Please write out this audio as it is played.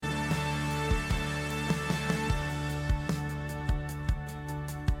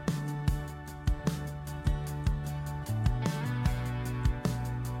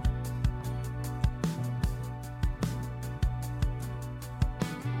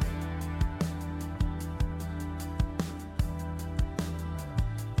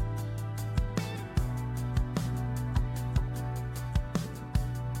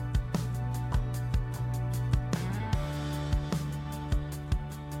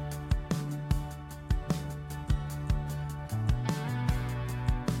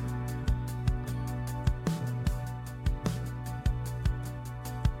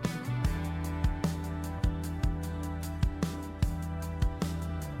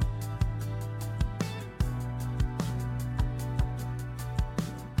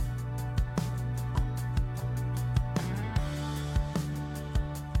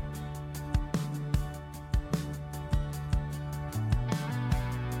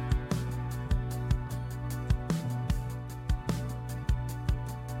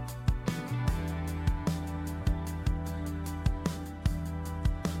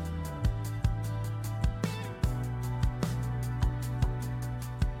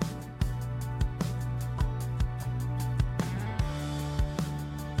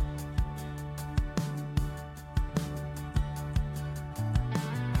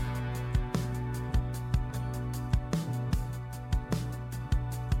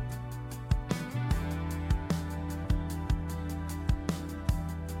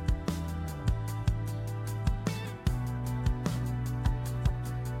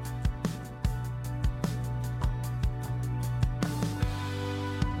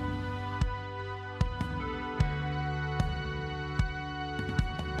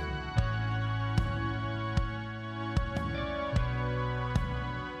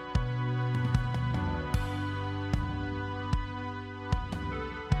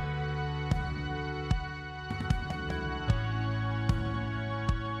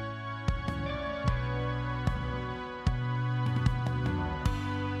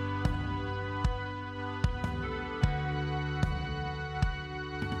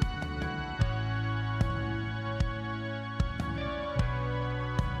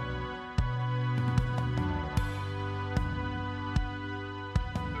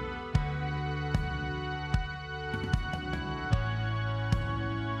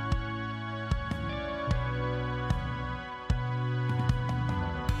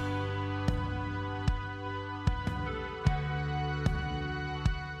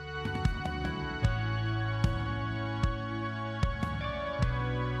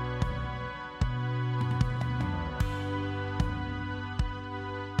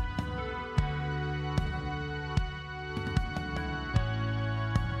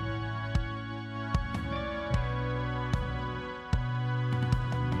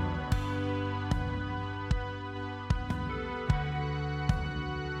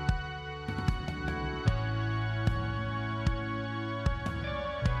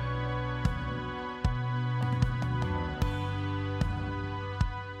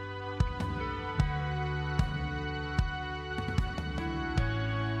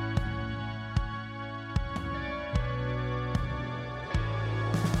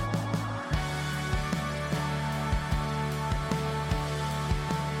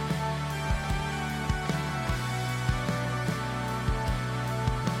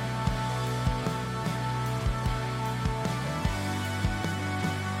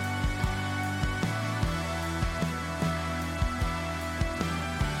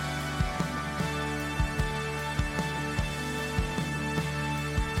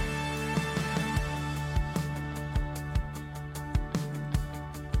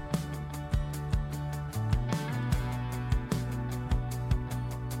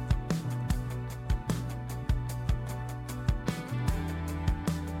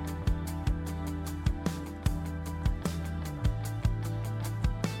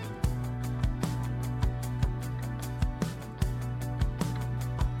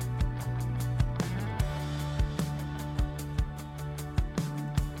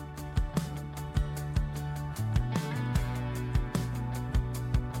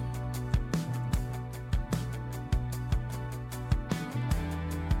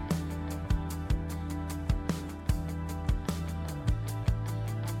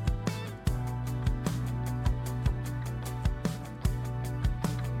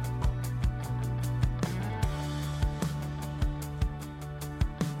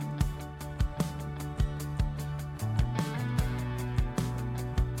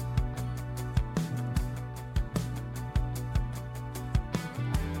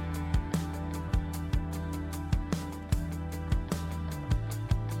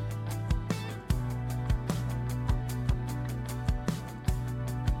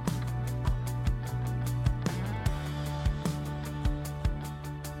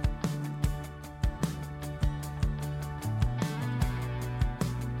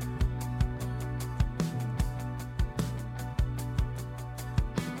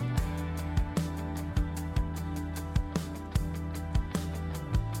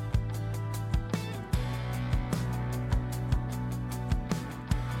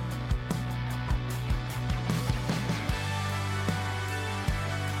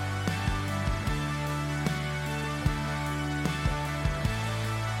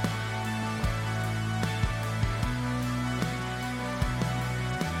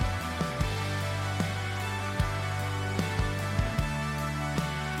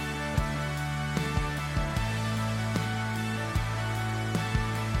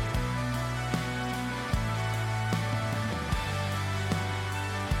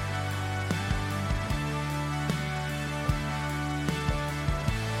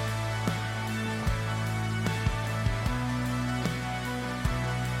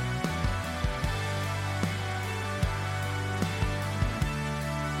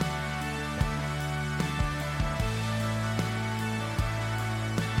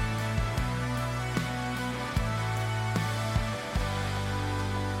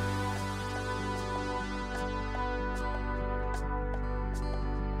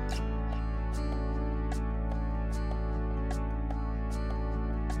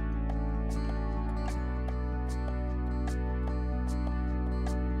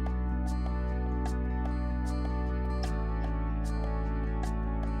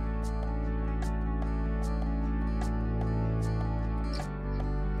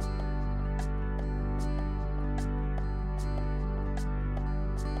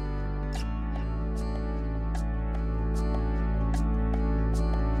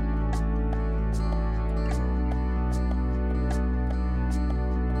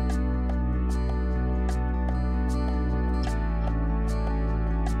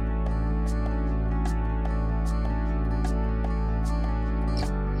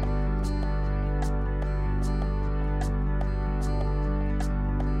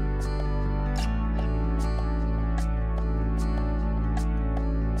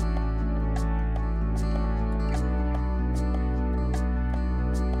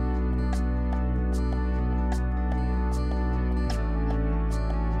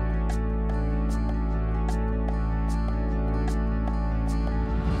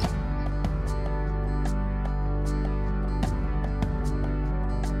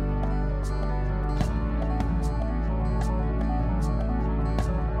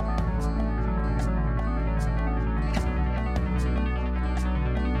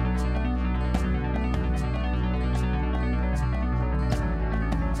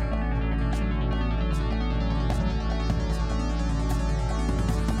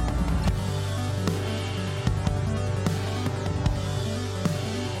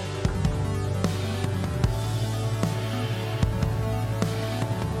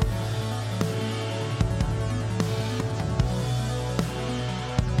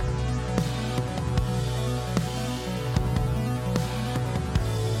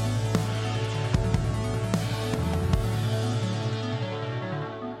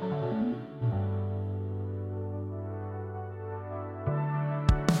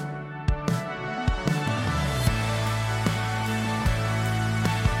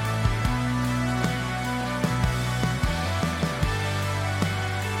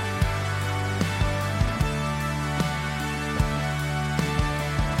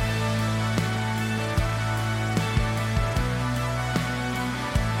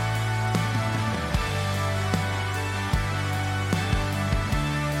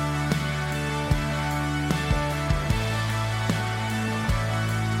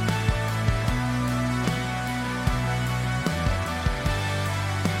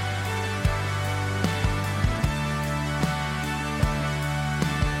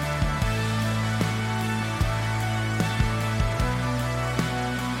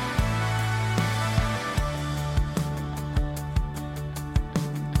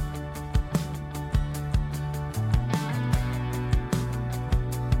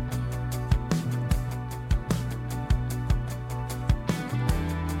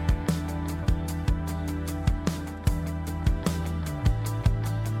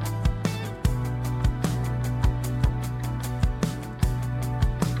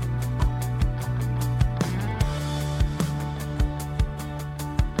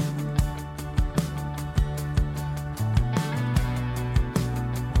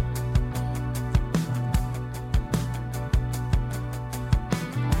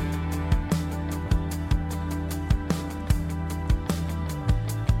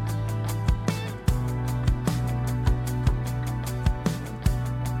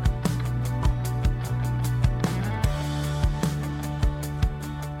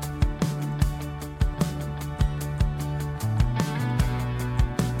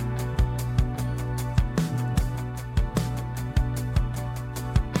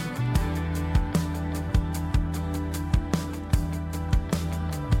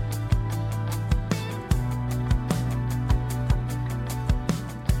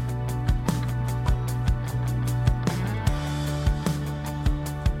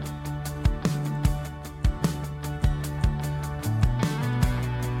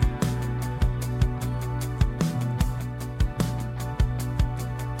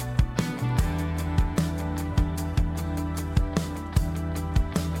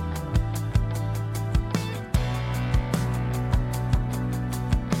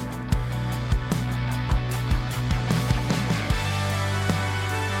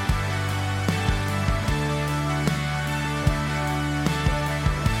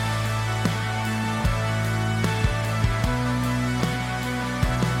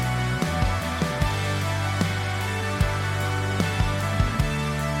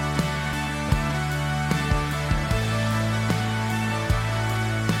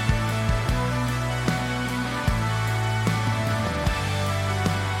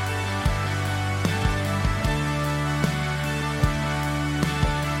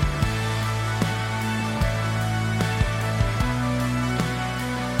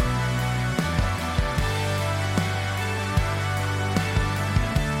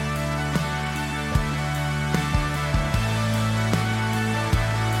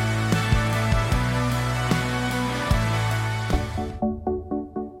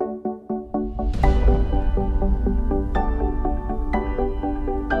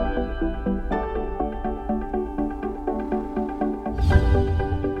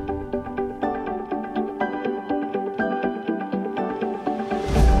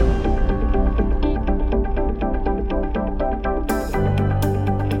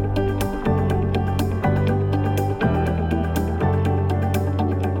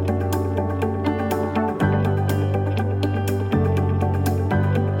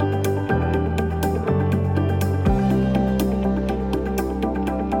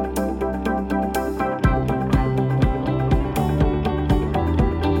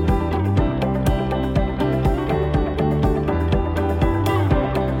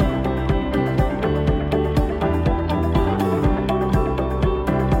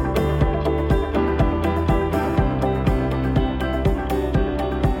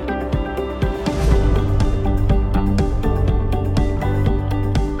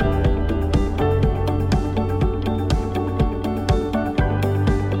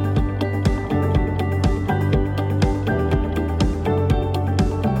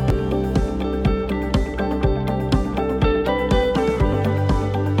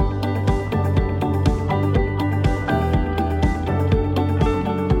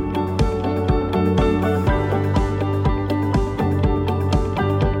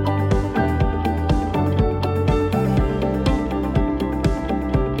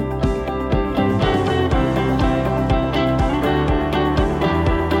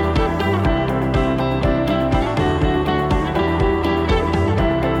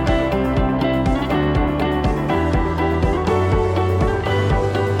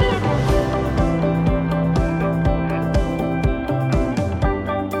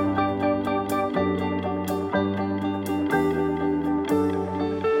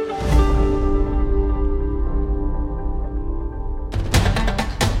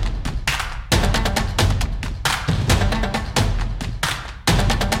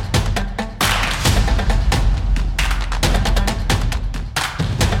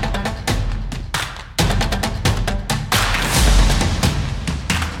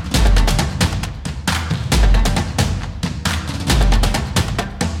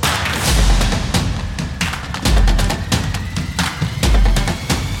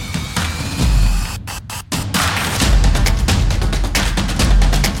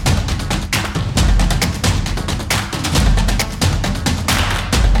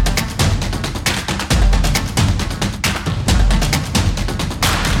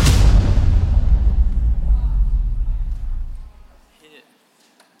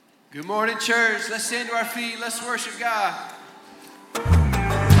morning, church. Let's stand to our feet. Let's worship God.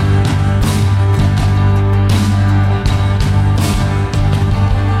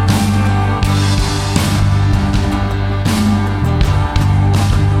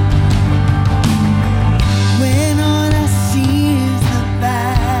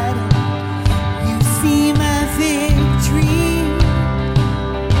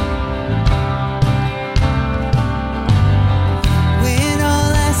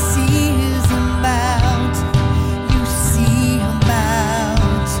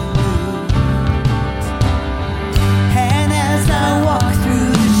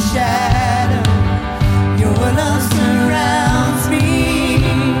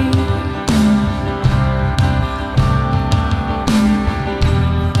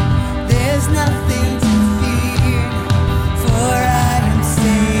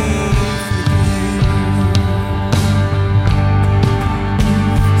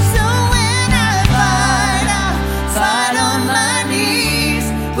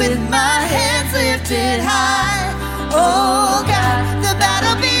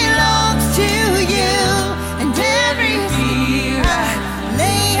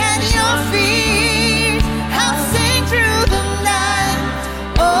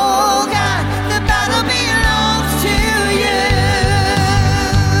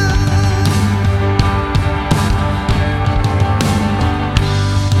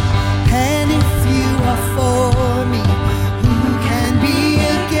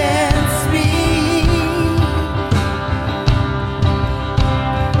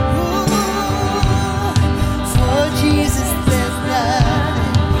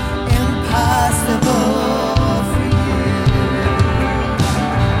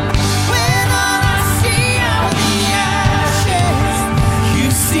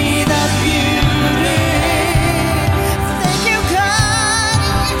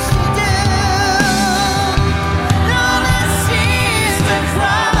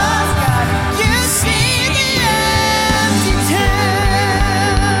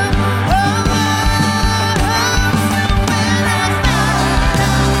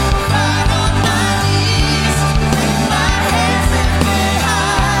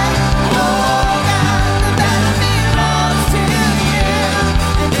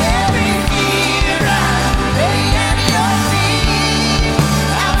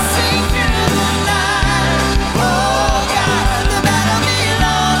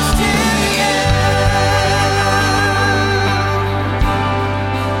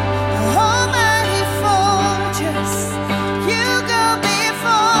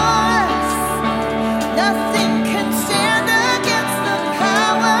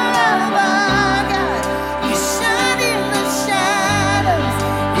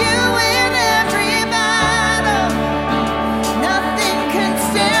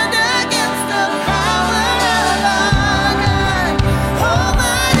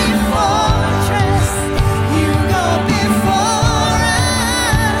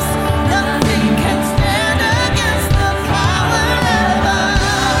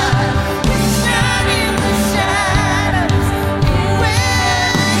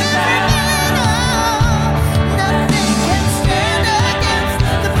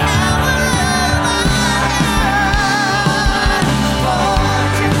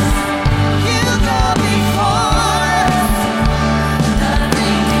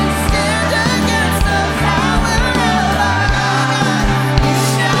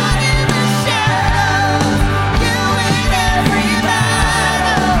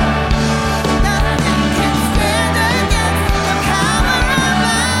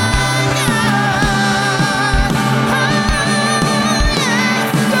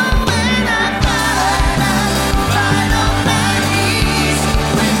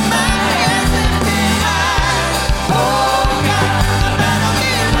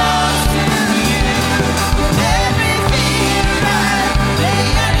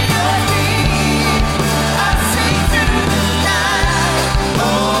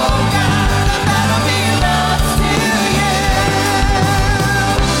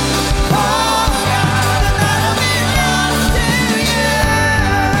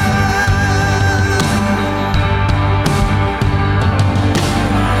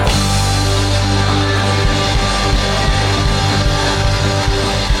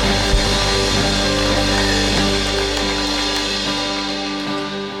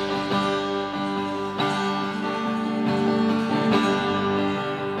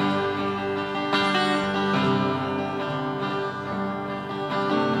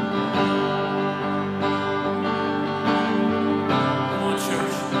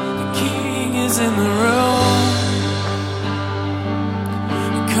 in the room.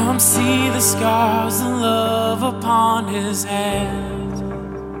 Come see scars of love upon his hand.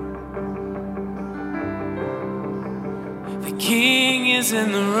 The King is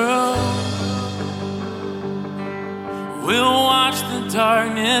in the room. We'll watch the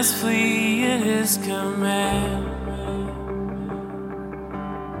darkness flee at his command.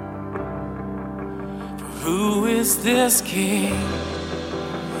 For who is this King?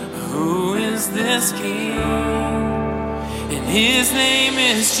 Who is this King? And his name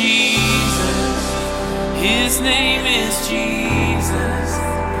is Jesus. His name is Jesus.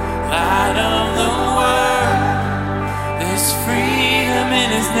 Light of the world. There's freedom in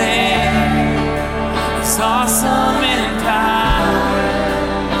his name. He's awesome in power,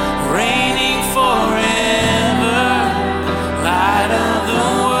 reigning forever. Light of the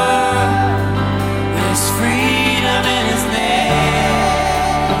world. There's freedom in his name.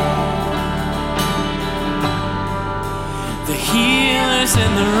 The healer's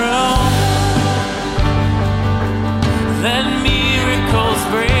in the room. Let miracles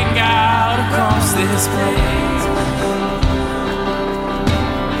break out across this place.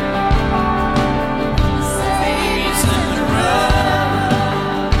 Savior's in the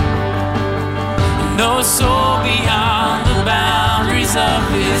room. No soul beyond the boundaries of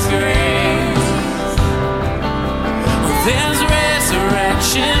his grace. There's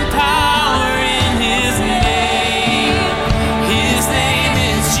resurrection power in his name. His name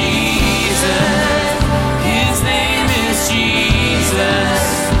is Jesus. His name is Jesus.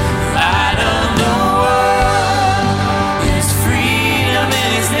 Light of the world. There's freedom in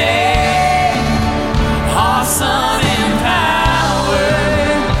his name. Awesome in power,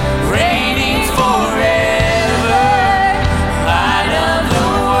 reigning forever. Light of the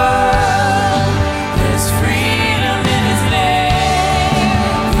world. There's freedom in his name.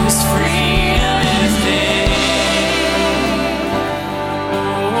 There's freedom in his name.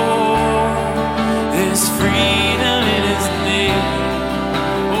 Oh, there's freedom in his name.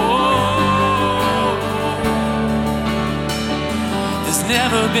 Oh, there's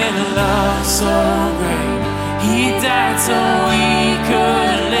never been a love so great. He died so we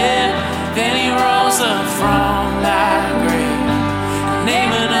could live. Then he rose up from that grave.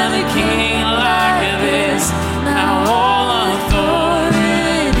 Name another king like this. Now all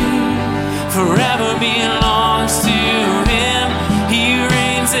authority forever belongs to him. He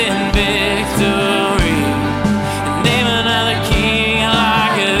reigns in victory. Name another king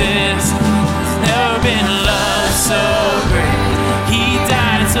like this. There's never been love so great. He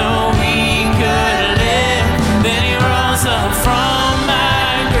died so we could live. Then he rose up from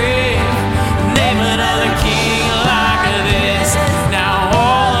my grave. Name another king like this. Now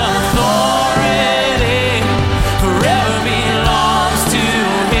all authority forever belongs to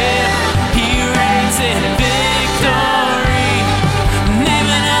him. He reigns in victory. Name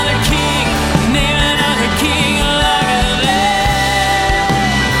another king like this.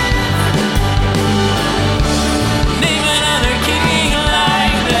 Name another king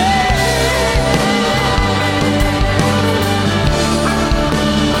like this.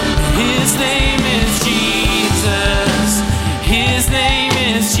 His name is Jesus. His name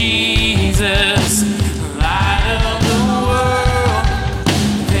is Jesus. Light of the world.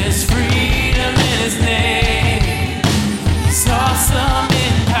 There's freedom in his name. He's awesome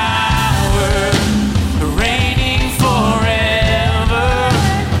in power, reigning forever.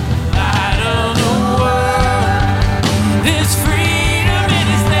 Light of the world. There's freedom in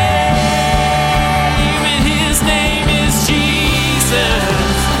his name. And his name is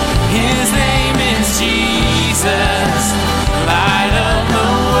Jesus. His name is Jesus. Light of the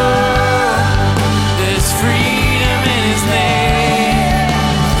world. There's freedom in his name.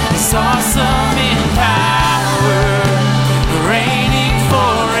 He's awesome in power, reigning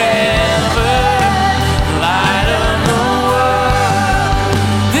forever. Light of the world.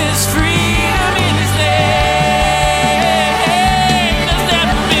 There's freedom in his name. There's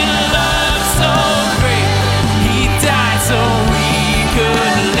never been love so great. He died so we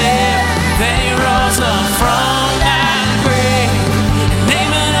could live. Then he rose up from that grave.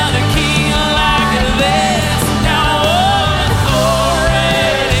 Name another king like this. Now all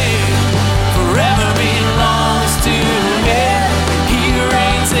authority forever belongs to him. He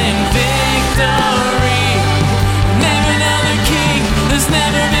reigns in victory. Name another king. There's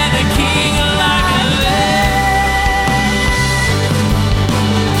never been a king like this.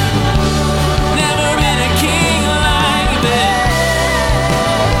 Never been a king like this.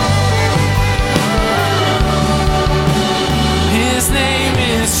 His name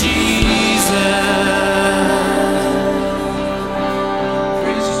is Jesus.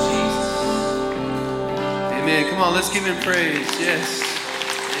 Praise you, Jesus. Amen. Come on, let's give him praise. Yes.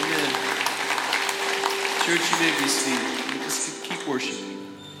 Amen. Church, you may be seated. Let's keep worshiping.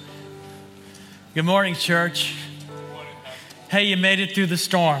 Good morning, church. Hey, you made it through the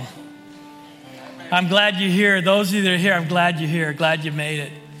storm. I'm glad you're here. Those of you that are here, I'm glad you're here. Glad you made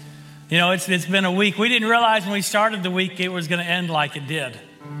it. You know, it's been a week. We didn't realize when we started the week it was going to end like it did.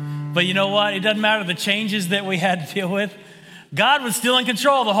 But you know what? It doesn't matter the changes that we had to deal with. God was still in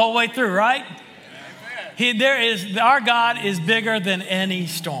control the whole way through, right? Our God is bigger than any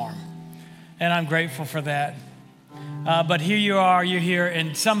storm. And I'm grateful for that. But here you are, you're here,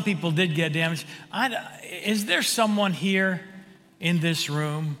 and some people did get damaged. Is there someone here in this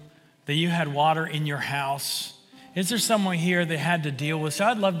room that you had water in your house? Is there someone here that had to deal with? So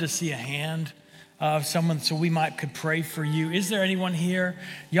I'd love to see a hand of someone so we could pray for you. Is there anyone here?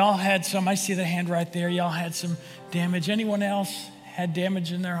 Y'all had some, I see the hand right there. Y'all had some damage. Anyone else had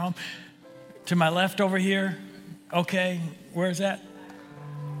damage in their home? To my left over here. Okay, where's that?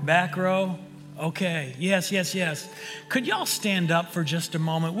 Back row. Okay, yes. Could y'all stand up for just a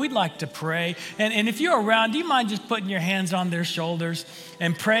moment? We'd like to pray. And if you're around, do you mind just putting your hands on their shoulders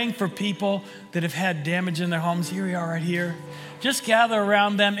and praying for people that have had damage in their homes? Here we are right here. Just gather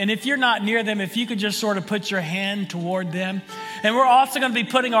around them. And if you're not near them, if you could just sort of put your hand toward them. And we're also going to be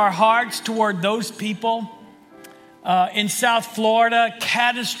putting our hearts toward those people in South Florida,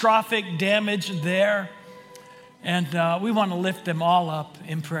 catastrophic damage there. And we want to lift them all up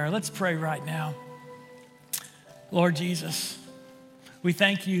in prayer. Let's pray right now. Lord Jesus, we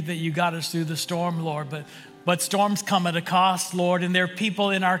thank you that you got us through the storm, Lord, but storms come at a cost, Lord, and there are people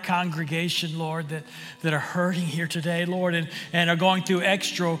in our congregation, Lord, that are hurting here today, Lord, and are going through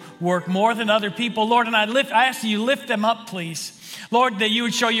extra work more than other people, Lord, and I ask you lift them up, please. Lord, that you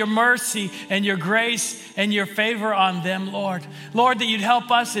would show your mercy and your grace and your favor on them, Lord. Lord, that you'd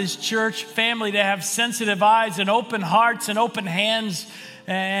help us as church family to have sensitive eyes and open hearts and open hands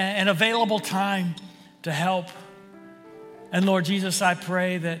and available time to help. And Lord Jesus, I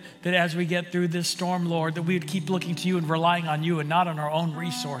pray that as we get through this storm, Lord, that we would keep looking to you and relying on you and not on our own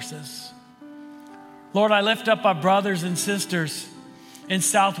resources. Lord, I lift up our brothers and sisters in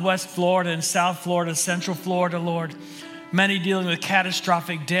Southwest Florida and South Florida, Central Florida, Lord. Many dealing with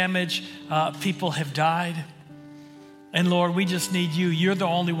catastrophic damage. People have died. And Lord, we just need you. You're the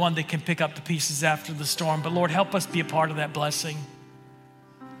only one that can pick up the pieces after the storm. But Lord, help us be a part of that blessing.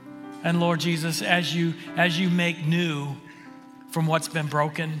 And Lord Jesus, as you make new from what's been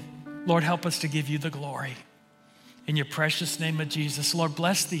broken, Lord, help us to give you the glory. In your precious name of Jesus, Lord,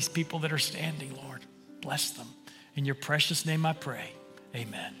 bless these people that are standing, Lord. Bless them. In your precious name I pray.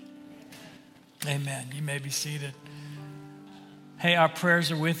 Amen. Amen. You may be seated. Hey, our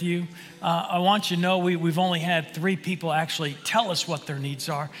prayers are with you. I want you to know we've only had 3 people actually tell us what their needs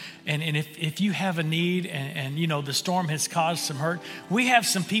are. And if you have a need and you know the storm has caused some hurt, we have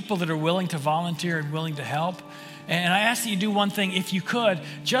some people that are willing to volunteer and willing to help. And I ask that you do one thing. If you could,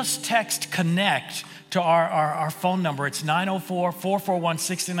 just text CONNECT to our phone number. It's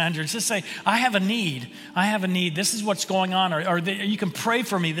 904-441-6900. Just say, I have a need. This is what's going on. Or you can pray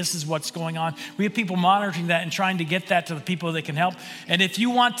for me. This is what's going on. We have people monitoring that and trying to get that to the people that can help. And if you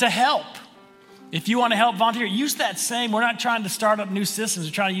want to help volunteer, use that same. We're not trying to start up new systems.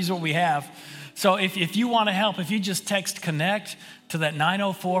 We're trying to use what we have. So if you want to help, if you just text CONNECT to that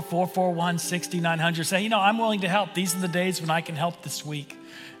 904-441-6900, say, I'm willing to help. These are the days when I can help this week.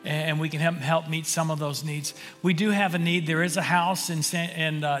 And we can help meet some of those needs. We do have a need. There is a house in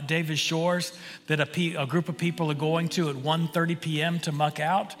Davis Shores that a group of people are going to at 1:30 p.m. to muck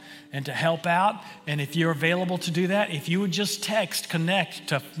out and to help out. And if you're available to do that, if you would just text CONNECT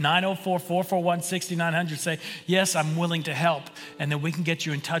to 904-441-6900, say, yes, I'm willing to help. And then we can get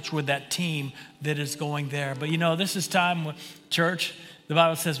you in touch with that team that is going there. But this is time with church. The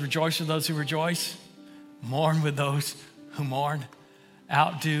Bible says, rejoice with those who rejoice, mourn with those who mourn.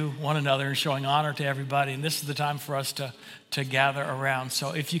 Outdo one another and showing honor to everybody. And this is the time for us to gather around.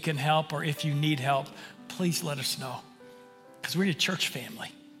 So if you can help or if you need help, please let us know. Because we're a church family.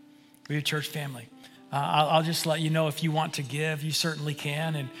 I'll just let you know if you want to give, you certainly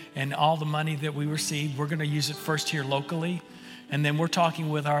can. And all the money that we receive, we're going to use it first here locally. And then we're talking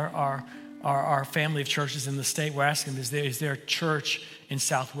with our family of churches in the state. We're asking, is there a church in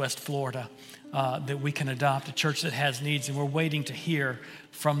Southwest Florida that we can adopt, a church that has needs? And we're waiting to hear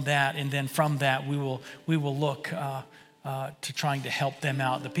from that. And then from that, we will look to trying to help them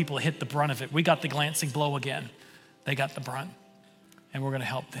out. The people that hit the brunt of it. We got the glancing blow again. They got the brunt. And we're going to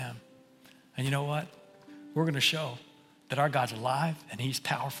help them. And you know what? We're going to show that our God's alive and he's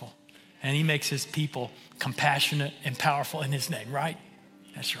powerful. And he makes his people compassionate and powerful in his name, right?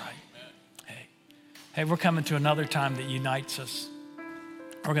 That's right. Hey, we're coming to another time that unites us.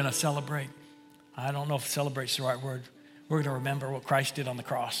 We're going to celebrate I don't know if celebrate's the right word. We're going to remember what Christ did on the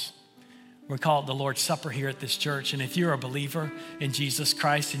cross. We call it the Lord's Supper here at this church. And if you're a believer in Jesus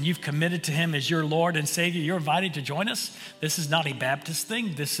Christ and you've committed to him as your Lord and Savior, you're invited to join us. This is not a Baptist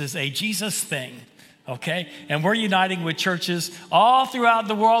thing. This is a Jesus thing, okay? And we're uniting with churches all throughout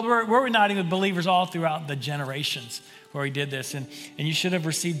the world. We're uniting with believers all throughout the generations where he did this. And you should have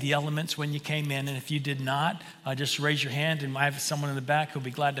received the elements when you came in. And if you did not, just raise your hand, and I have someone in the back who'll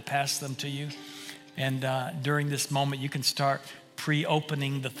be glad to pass them to you. And during this moment, you can start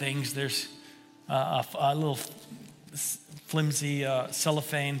pre-opening the things. There's a little flimsy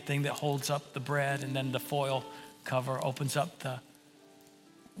cellophane thing that holds up the bread, and then the foil cover opens up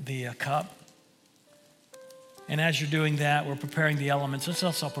the cup. And as you're doing that, we're preparing the elements. Let's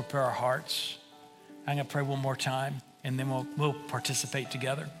also prepare our hearts. I'm going to pray one more time, and then we'll participate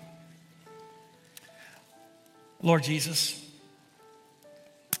together. Lord Jesus,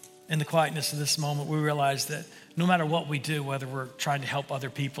 in the quietness of this moment, we realize that no matter what we do, whether we're trying to help other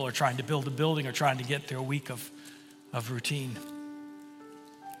people or trying to build a building or trying to get through a week of routine,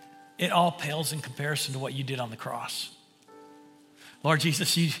 it all pales in comparison to what you did on the cross. Lord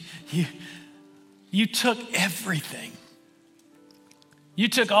Jesus, you took everything. You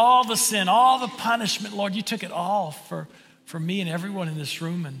took all the sin, all the punishment, Lord. You took it all for me and everyone in this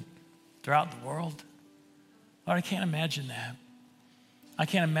room and throughout the world. Lord, I can't imagine that. I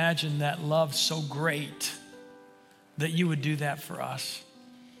can't imagine that love so great that you would do that for us.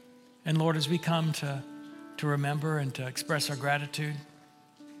 And Lord, as we come to remember and to express our gratitude,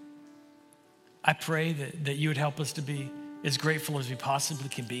 I pray that you would help us to be as grateful as we possibly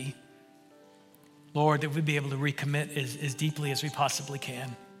can be. Lord, that we'd be able to recommit as deeply as we possibly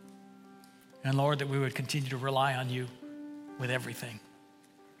can. And Lord, that we would continue to rely on you with everything.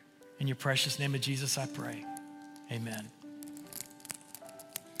 In your precious name of Jesus, I pray. Amen.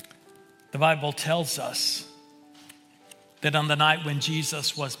 The Bible tells us that on the night when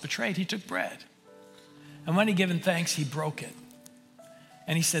Jesus was betrayed, he took bread. And when he given thanks, he broke it.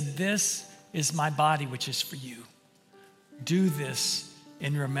 And he said, "This is my body, which is for you. Do this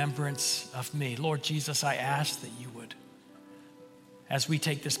in remembrance of me." Lord Jesus, I ask that you would, as we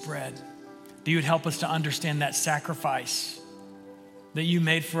take this bread, that you would help us to understand that sacrifice that you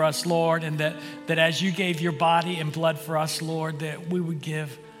made for us, Lord, and that as you gave your body and blood for us, Lord, that we would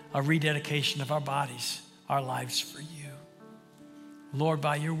give a rededication of our bodies, our lives for you. Lord,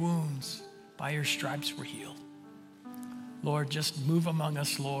 by your wounds, by your stripes we're healed. Lord, just move among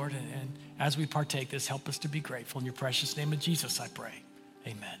us, Lord, and as we partake this, help us to be grateful. In your precious name of Jesus, I pray.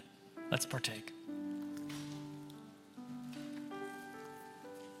 Amen. Let's partake.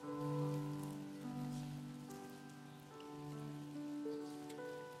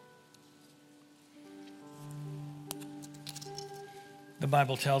 The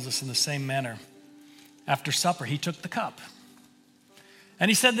Bible tells us in the same manner, after supper, he took the cup. And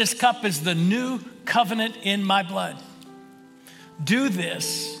he said, "This cup is the new covenant in my blood. Do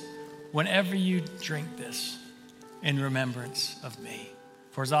this whenever you drink this in remembrance of me.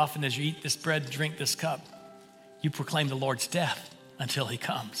 For as often as you eat this bread and drink this cup, you proclaim the Lord's death until he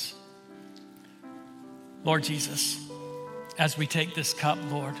comes." Lord Jesus, as we take this cup,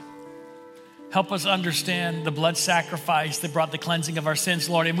 Lord, help us understand the blood sacrifice that brought the cleansing of our sins,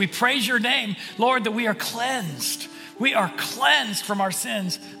 Lord. And we praise your name, Lord, that we are cleansed. We are cleansed from our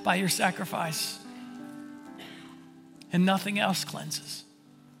sins by your sacrifice. And nothing else cleanses.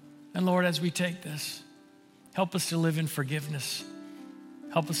 And Lord, as we take this, help us to live in forgiveness.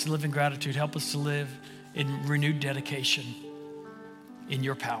 Help us to live in gratitude. Help us to live in renewed dedication in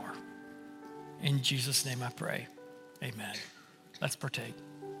your power. In Jesus' name I pray. Amen. Let's partake.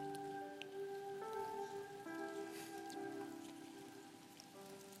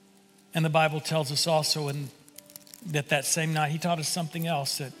 And the Bible tells us also that same night, he taught us something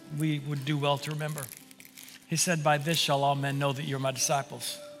else that we would do well to remember. He said, "By this shall all men know that you're my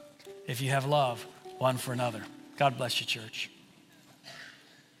disciples, if you have love one for another." God bless you, church.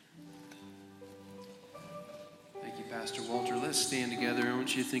 Thank you, Pastor Walter. Let's stand together. I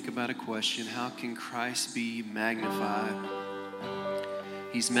want you to think about a question. How can Christ be magnified?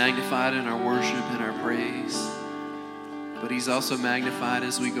 He's magnified in our worship and our praise. But he's also magnified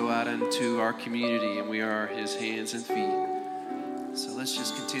as we go out into our community and we are his hands and feet. So let's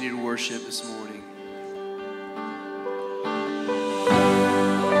just continue to worship this morning.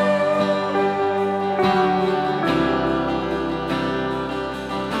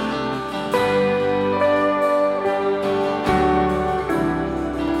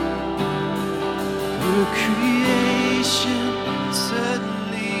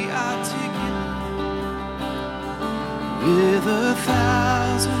 With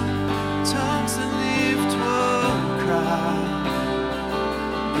 1,000 tongues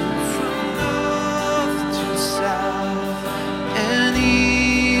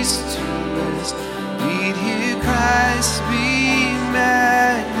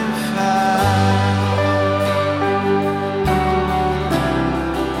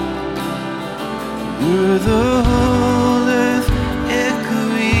Were the whole earth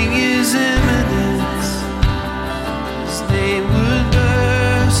echoing his eminence, his name would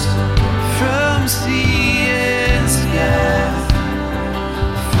burst from sea and sky,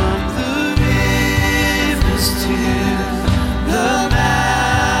 from the rivers to the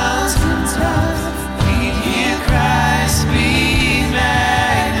mountain top. We'd hear Christ be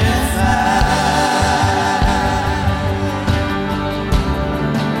magnified.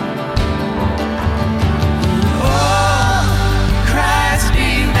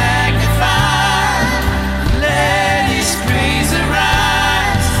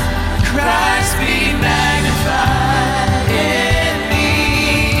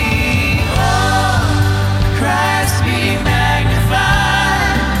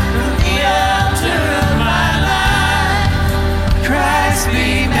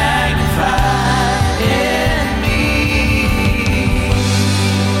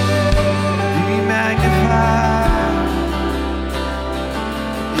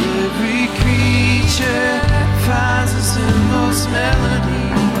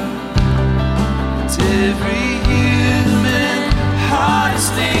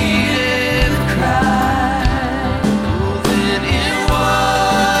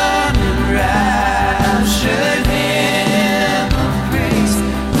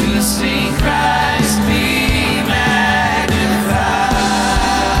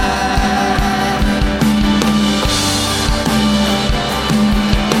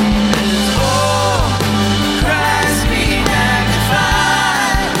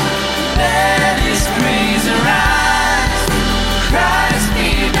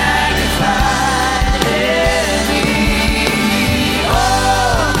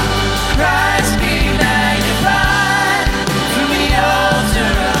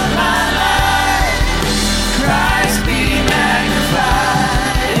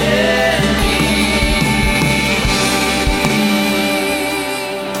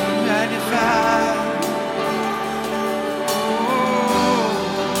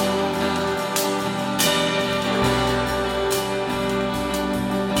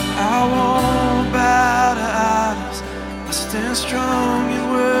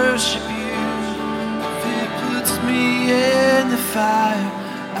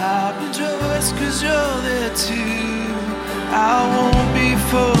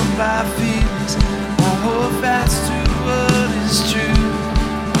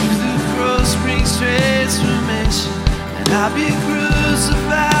 I'll be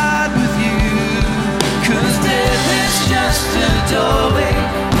crucified with you, 'cause death is just a doorway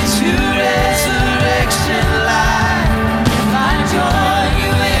to resurrection life. If I join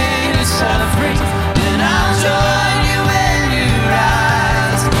you in your suffering, then I'll join you when you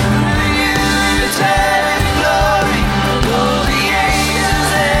rise. With you return in glory, although the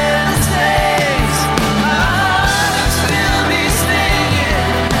angels and the saints, my heart will still be singing,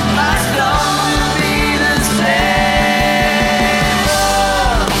 my soul will be the same.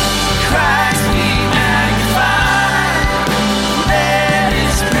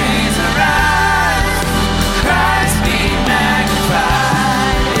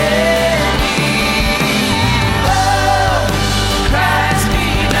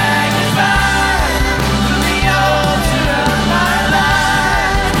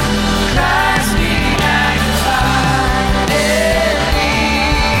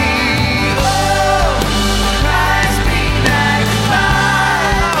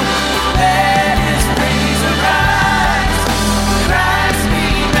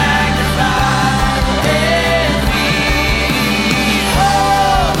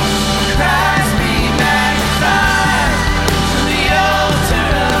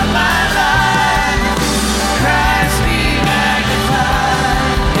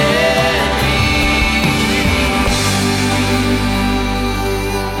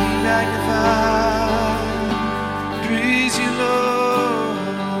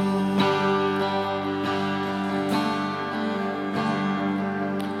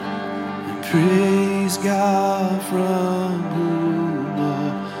 Praise God from whom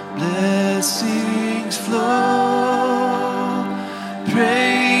all blessings flow.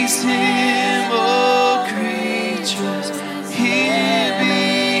 Praise Him, all creatures here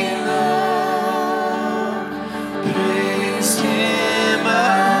below. Praise Him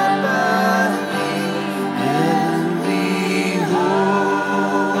above the heavenly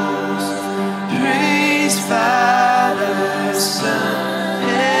hosts. Praise Father, Son,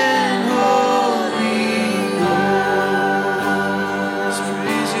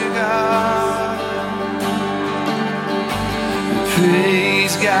 praise you, God.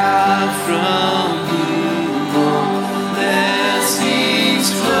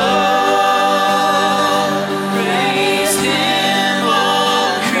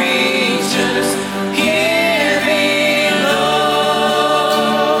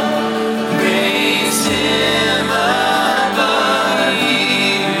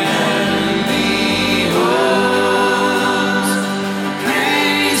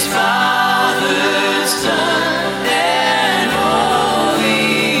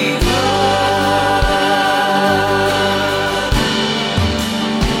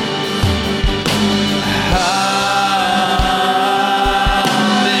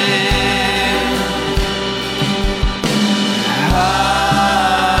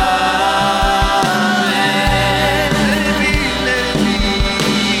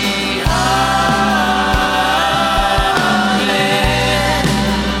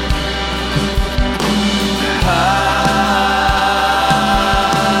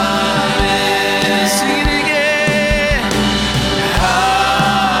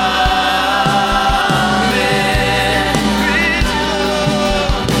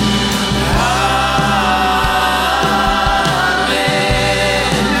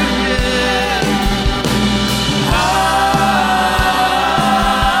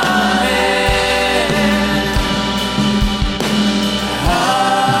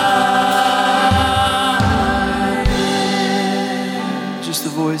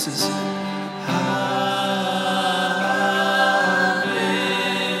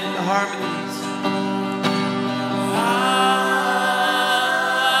 harmonies.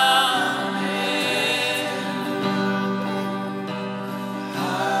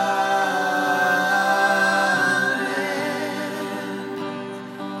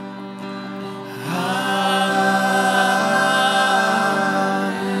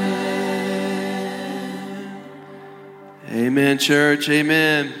 Amen, church.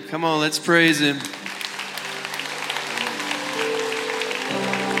 Amen. Come on, let's praise him.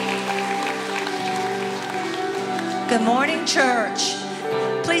 Good morning, church.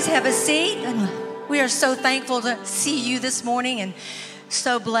 Please have a seat. And we are so thankful to see you this morning and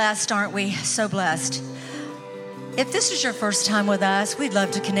so blessed, aren't we? So blessed. If this is your first time with us, we'd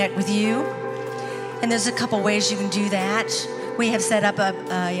love to connect with you. And there's a couple ways you can do that. We have set up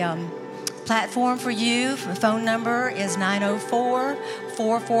a platform for you. The phone number is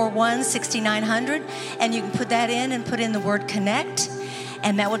 904-441-6900. And you can put that in and put in the word connect.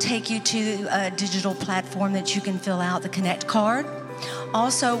 And that will take you to a digital platform that you can fill out the Connect card.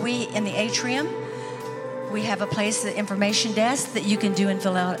 Also, we, in the atrium, we have a place, the information desk, that you can do and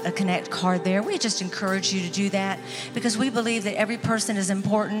fill out a Connect card there. We just encourage you to do that because we believe that every person is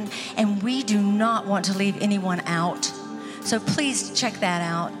important and we do not want to leave anyone out. So please check that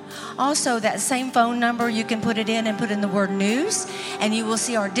out. Also, that same phone number, you can put it in and put in the word news, and you will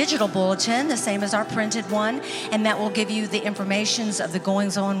see our digital bulletin, the same as our printed one, and that will give you the informations of the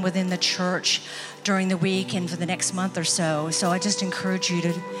goings on within the church during the week and for the next month or so. So I just encourage you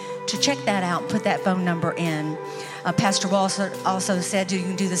to check that out, put that phone number in. Pastor Wall also said you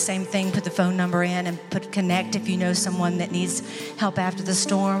can do the same thing, put the phone number in and put connect if you know someone that needs help after the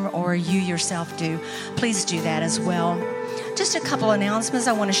storm or you yourself do. Please do that as well. Just a couple announcements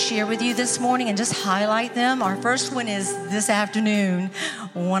I want to share with you this morning and just highlight them. Our first one is this afternoon,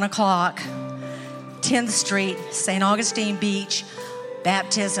 1 o'clock, 10th Street, St. Augustine Beach,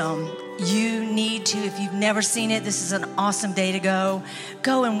 baptism. You need to, if you've never seen it, this is an awesome day to go.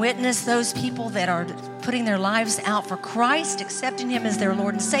 Go and witness those people that are putting their lives out for Christ, accepting Him as their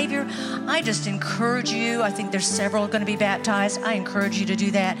Lord and Savior. I just encourage you. I think there's several going to be baptized. I encourage you to do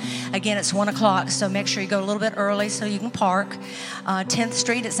that. Again, it's 1 o'clock, so make sure you go a little bit early so you can park. 10th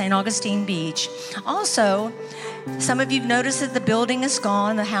Street at St. Augustine Beach. Also, some of you have noticed that the building is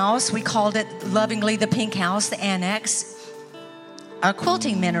gone, the house. We called it lovingly the Pink House, the Annex. Our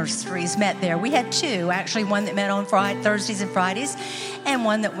quilting ministries met there. We had two, actually, one that met on Thursdays and Fridays, and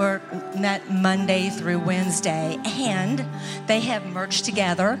one that met Monday through Wednesday. And they have merged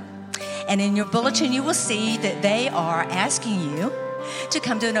together. And in your bulletin, you will see that they are asking you to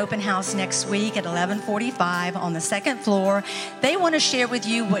come to an open house next week at 11:45 on the second floor. They want to share with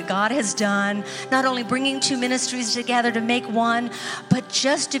you what God has done, not only bringing two ministries together to make one, but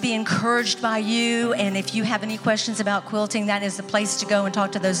just to be encouraged by you. And if you have any questions about quilting, that is the place to go and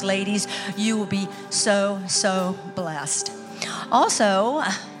talk to those ladies. You will be so, so blessed. Also,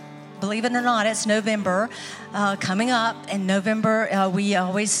 believe it or not, it's November coming up. In November, we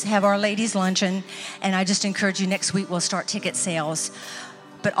always have our ladies' luncheon, and I just encourage you, next week we'll start ticket sales.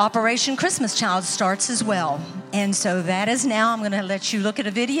 But Operation Christmas Child starts as well. And so that is now. I'm going to let you look at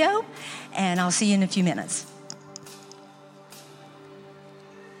a video, and I'll see you in a few minutes.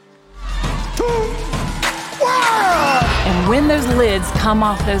 And when those lids come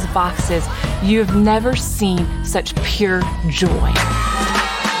off those boxes, you've never seen such pure joy.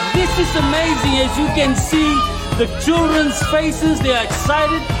 This is amazing. As you can see, the children's faces, they're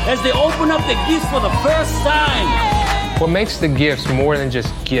excited as they open up the gifts for the first time. What makes the gifts more than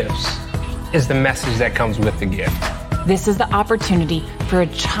just gifts is the message that comes with the gift. This is the opportunity for a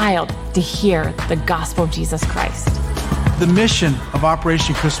child to hear the gospel of Jesus Christ. The mission of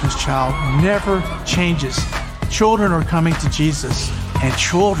Operation Christmas Child never changes. Children are coming to Jesus, and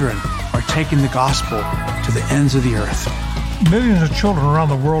children are taking the gospel to the ends of the earth. Millions of children around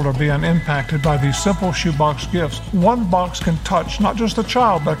the world are being impacted by these simple shoebox gifts. One box can touch not just a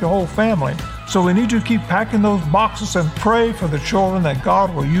child, but the whole family. So we need to keep packing those boxes and pray for the children that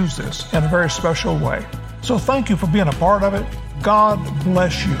God will use this in a very special way. So thank you for being a part of it. God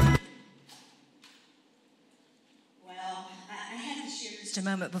bless you. Well, I had to share just a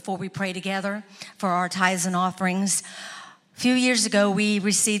moment before we pray together for our tithes and offerings. A few years ago, we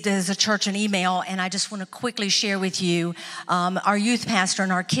received as a church an email, and I just want to quickly share with you. Our youth pastor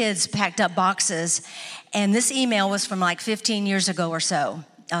and our kids packed up boxes, and this email was from like 15 years ago or so.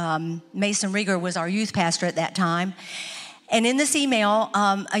 Mason Rieger was our youth pastor at that time. And in this email,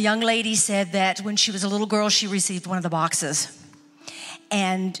 a young lady said that when she was a little girl, she received one of the boxes.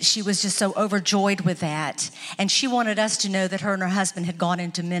 And she was just so overjoyed with that. And she wanted us to know that her and her husband had gone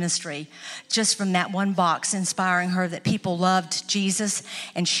into ministry just from that one box, inspiring her that people loved Jesus,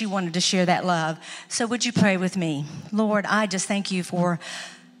 and she wanted to share that love. So would you pray with me? Lord, I just thank you for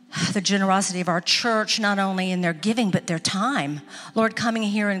the generosity of our church, not only in their giving, but their time. Lord, coming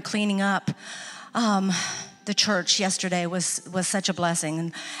here and cleaning up the church yesterday was such a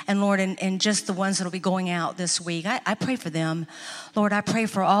blessing. And Lord, and just the ones that will be going out this week, I pray for them. Lord, I pray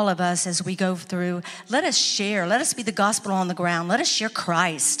for all of us as we go through. Let us share. Let us be the gospel on the ground. Let us share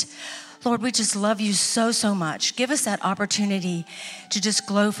Christ. Lord, we just love you so, so much. Give us that opportunity to just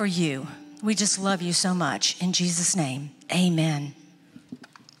glow for you. We just love you so much. In Jesus' name, amen.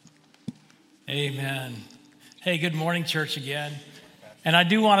 Amen. Hey, good morning, church, again. And I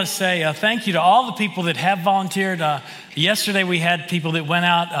do want to say thank you to all the people that have volunteered. Yesterday, we had people that went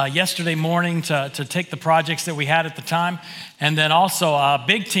out yesterday morning to take the projects that we had at the time. And then also a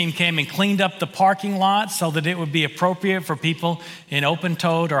big team came and cleaned up the parking lot so that it would be appropriate for people in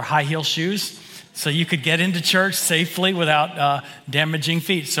open-toed or high-heel shoes, so you could get into church safely without damaging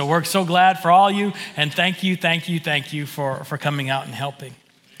feet. So we're so glad for all you, and thank you for coming out and helping.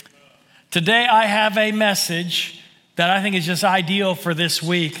 Today, I have a message that I think is just ideal for this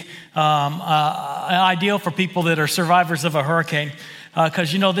week, ideal for people that are survivors of a hurricane.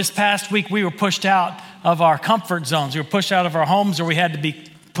 Because, this past week we were pushed out of our comfort zones. We were pushed out of our homes, or we had to be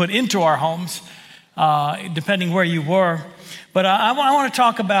put into our homes, depending where you were. But I want to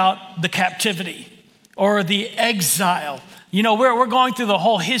talk about the captivity or the exile. We're going through the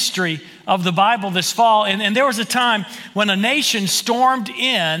whole history of the Bible this fall, and there was a time when a nation stormed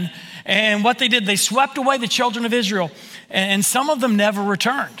in. And what they did, they swept away the children of Israel, and some of them never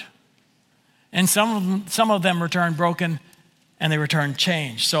returned. And some of them returned broken, and they returned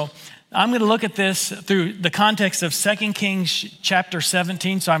changed. So I'm going to look at this through the context of 2 Kings chapter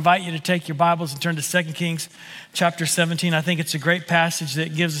 17. So I invite you to take your Bibles and turn to 2 Kings chapter 17. I think it's a great passage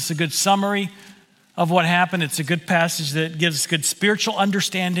that gives us a good summary of what happened. It's a good passage that gives us good spiritual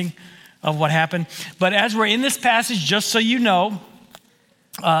understanding of what happened. But as we're in this passage, just so you know,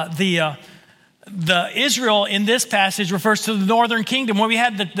 the Israel in this passage refers to the northern kingdom. When we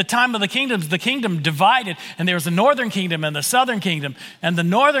had the time of the kingdoms, the kingdom divided, and there was the northern kingdom and the southern kingdom. And the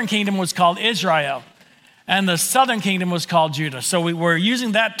northern kingdom was called Israel, and the southern kingdom was called Judah. So we were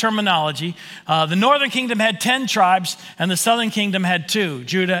using that terminology. The northern kingdom had 10 tribes, and the southern kingdom had 2,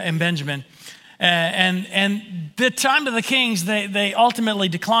 Judah and Benjamin. And the time of the kings, they ultimately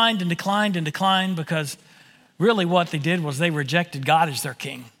declined because really what they did was they rejected God as their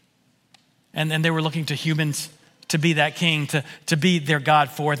king. And then they were looking to humans to be that king, to be their God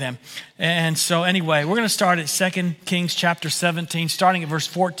for them. And so anyway, we're going to start at 2 Kings chapter 17, starting at verse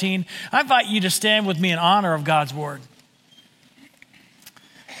 14. I invite you to stand with me in honor of God's word.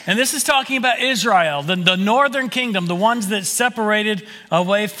 And this is talking about Israel, the northern kingdom, the ones that separated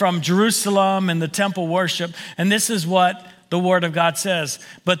away from Jerusalem and the temple worship. And this is what the word of God says.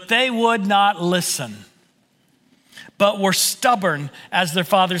 But they would not listen, but were stubborn as their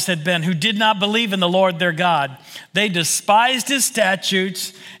fathers had been, who did not believe in the Lord their God. They despised his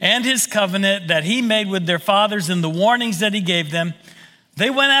statutes and his covenant that he made with their fathers and the warnings that he gave them. They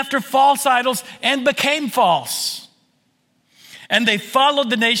went after false idols and became false. And they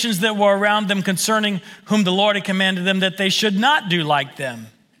followed the nations that were around them, concerning whom the Lord had commanded them that they should not do like them.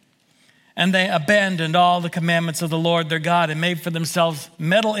 And they abandoned all the commandments of the Lord their God and made for themselves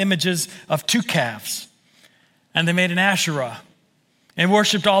metal images of 2 calves. And they made an Asherah and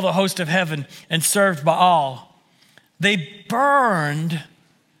worshiped all the host of heaven and served Baal. They burned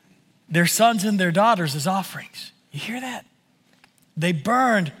their sons and their daughters as offerings. You hear that? They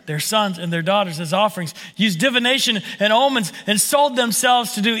burned their sons and their daughters as offerings, used divination and omens, and sold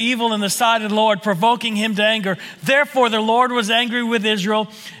themselves to do evil in the sight of the Lord, provoking him to anger. Therefore the Lord was angry with Israel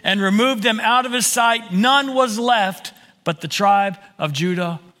and removed them out of his sight. None was left but the tribe of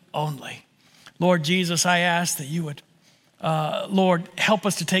Judah only. Lord Jesus, I ask that you would, Lord, help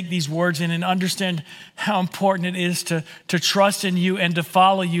us to take these words in and understand how important it is to trust in you and to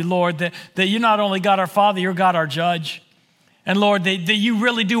follow you, Lord, that you're not only God our Father, you're God our judge. And Lord, that you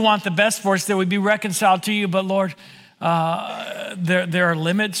really do want the best for us, that we be reconciled to you. But Lord, there are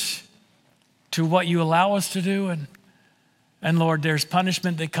limits to what you allow us to do. And Lord, there's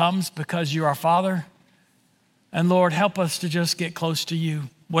punishment that comes because you're our Father. And Lord, help us to just get close to you,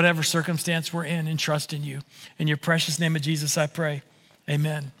 whatever circumstance we're in, and trust in you. In your precious name of Jesus, I pray.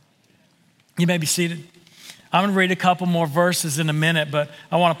 Amen. You may be seated. I'm going to read a couple more verses in a minute, but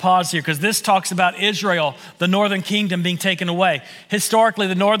I want to pause here because this talks about Israel, the northern kingdom, being taken away. Historically,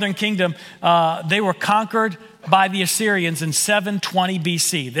 the northern kingdom, they were conquered by the Assyrians in 720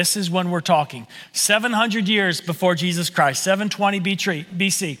 BC. This is when we're talking. 700 years before Jesus Christ, 720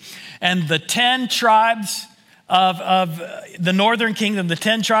 BC. And the 10 tribes of the northern kingdom, the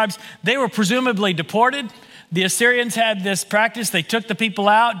 10 tribes, they were presumably deported. The Assyrians had this practice. They took the people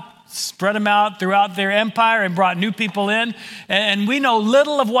out, spread them out throughout their empire and brought new people in. And we know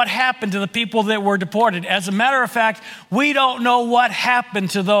little of what happened to the people that were deported. As a matter of fact, we don't know what happened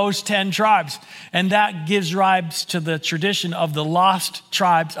to those 10 tribes. And that gives rise to the tradition of the lost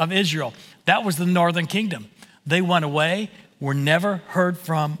tribes of Israel. That was the northern kingdom. They went away, were never heard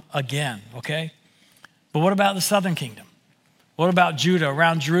from again, okay? But what about the southern kingdom? What about Judah,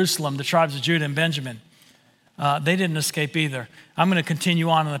 around Jerusalem, the tribes of Judah and Benjamin? They didn't escape either. I'm going to continue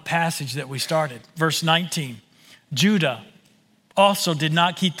on in the passage that we started. Verse 19, Judah also did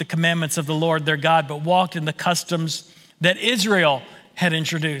not keep the commandments of the Lord their God, but walked in the customs that Israel had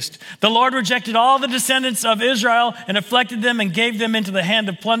introduced. The Lord rejected all the descendants of Israel and afflicted them and gave them into the hand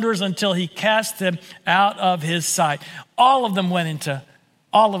of plunderers until he cast them out of his sight. All of them went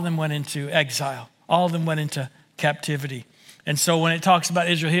into exile. All of them went into captivity. And so when it talks about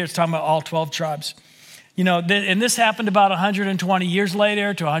Israel here, it's talking about all 12 tribes. You know, and this happened about 120 years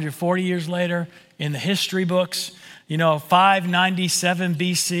later to 140 years later in the history books. You know, 597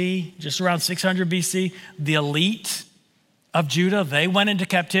 BC, just around 600 BC, the elite of Judah, they went into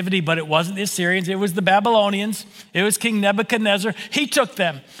captivity, but it wasn't the Assyrians, it was the Babylonians. It was King Nebuchadnezzar. He took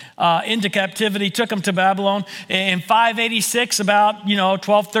them into captivity, took them to Babylon. In 586, about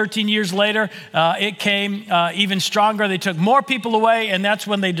 12, 13 years later, it came even stronger. They took more people away, and that's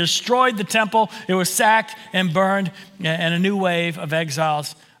when they destroyed the temple. It was sacked and burned, and a new wave of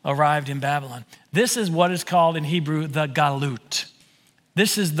exiles arrived in Babylon. This is what is called in Hebrew the Galut.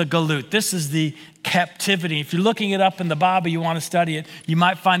 This is the Galut. This is the captivity. If you're looking it up in the Bible, you want to study it, you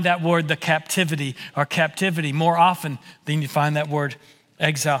might find that word, the captivity, or captivity, more often than you find that word,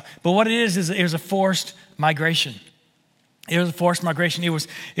 exile. But what it is it was a forced migration. It was a forced migration. It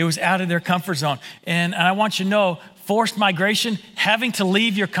was out of their comfort zone. And I want you to know, forced migration, having to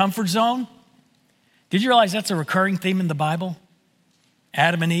leave your comfort zone, did you realize that's a recurring theme in the Bible?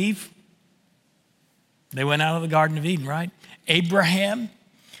 Adam and Eve, they went out of the Garden of Eden, right? Abraham,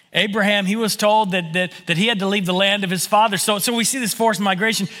 he was told that he had to leave the land of his father. So we see this forced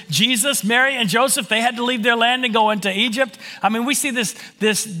migration. Jesus, Mary, and Joseph, they had to leave their land and go into Egypt. I mean, we see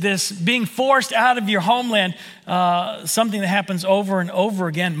this being forced out of your homeland, something that happens over and over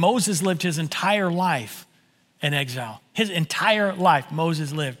again. Moses lived his entire life in exile. His entire life,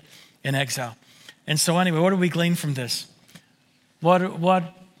 Moses lived in exile. And so anyway, what do we glean from this?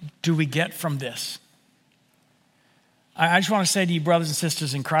 What do we get from this? I just want to say to you, brothers and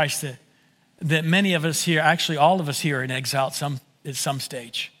sisters in Christ, that many of us here, actually all of us here, are in exile at some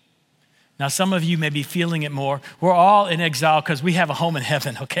stage. Now, some of you may be feeling it more. We're all in exile because we have a home in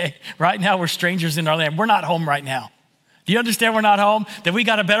heaven, okay? Right now, we're strangers in our land. We're not home right now. Do you understand we're not home? That we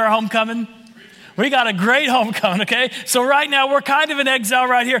got a better home coming? We got a great home coming, okay? So right now, we're kind of in exile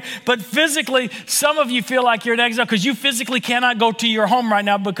right here. But physically, some of you feel like you're in exile because you physically cannot go to your home right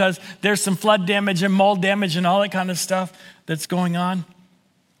now because there's some flood damage and mold damage and all that kind of stuff that's going on.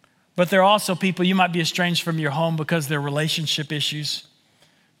 But there are also people, you might be estranged from your home because there are relationship issues.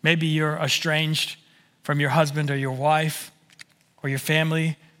 Maybe you're estranged from your husband or your wife or your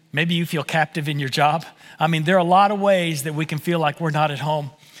family. Maybe you feel captive in your job. I mean, there are a lot of ways that we can feel like we're not at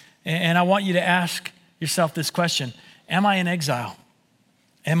home. And I want you to ask yourself this question: am I in exile?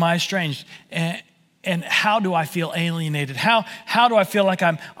 Am I estranged? And how do I feel alienated? How do I feel like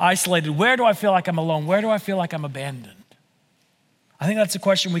I'm isolated? Where do I feel like I'm alone? Where do I feel like I'm abandoned? I think that's a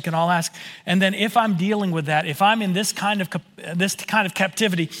question we can all ask. And then if I'm dealing with that, if I'm in this kind of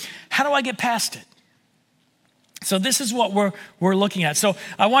captivity, how do I get past it? So this is what we're looking at. So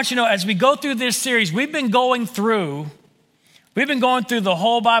I want you to know, as we go through this series, we've been going through the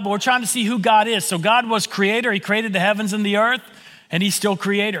whole Bible. We're trying to see who God is. So God was creator. He created the heavens and the earth, and he's still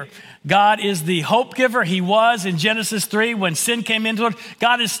creator. God is the hope giver. He was in Genesis 3 when sin came into it.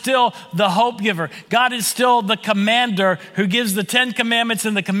 God is still the hope giver. God is still the commander who gives the 10 commandments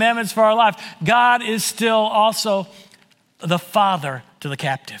and the commandments for our life. God is still also the father to the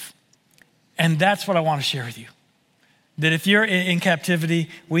captive. And that's what I want to share with you. That if you're in captivity,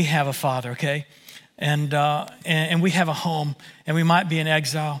 we have a father, okay? And we have a home, and we might be in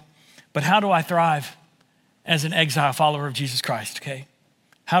exile. But how do I thrive as an exile follower of Jesus Christ, okay?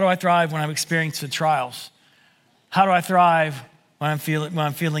 How do I thrive when I'm experiencing trials? How do I thrive when I'm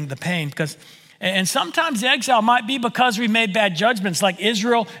feeling the pain? Because And sometimes the exile might be because we made bad judgments like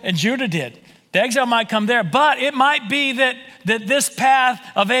Israel and Judah did. The exile might come there, but it might be that this path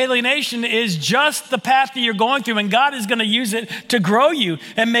of alienation is just the path that you're going through, and God is going to use it to grow you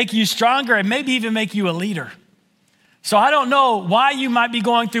and make you stronger and maybe even make you a leader. So I don't know why you might be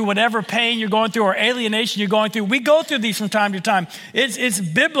going through whatever pain you're going through or alienation you're going through. We go through these from time to time. It's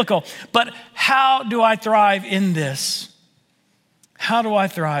biblical. But how do I thrive in this? How do I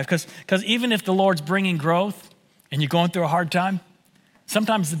thrive? Because even if the Lord's bringing growth and you're going through a hard time,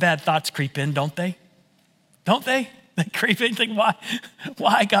 sometimes the bad thoughts creep in, don't they? Don't they? They creep in, think, why?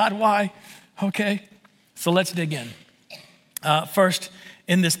 Why, God, why? Okay, so let's dig in. First,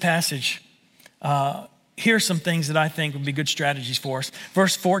 in this passage, here's some things that I think would be good strategies for us.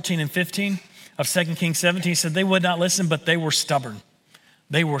 Verse 14 and 15 of 2 Kings 17 said, they would not listen, but they were stubborn.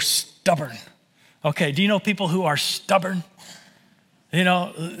 They were stubborn. Okay, do you know people who are stubborn? You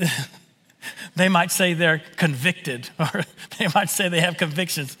know, they might say they're convicted, or they might say they have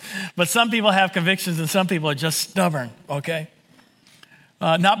convictions. But some people have convictions and some people are just stubborn, okay?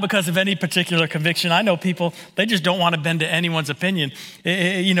 Not because of any particular conviction. I know people, they just don't want to bend to anyone's opinion.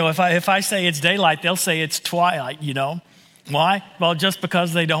 You know, if I say it's daylight, they'll say it's twilight, you know. Why? Well, just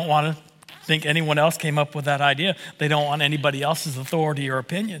because they don't want to think anyone else came up with that idea. They don't want anybody else's authority or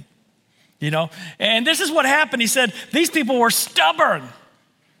opinion, you know. And this is what happened. He said, these people were stubborn.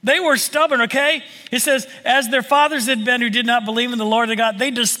 They were stubborn, okay? It says, as their fathers had been who did not believe in the Lord their God,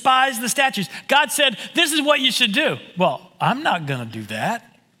 they despised the statutes. God said, this is what you should do. Well, I'm not going to do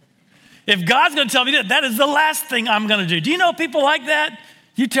that. If God's going to tell me that is the last thing I'm going to do. Do you know people like that?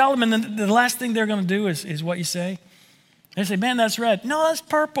 You tell them and then the last thing they're going to do is what you say. They say, man, that's red. No, that's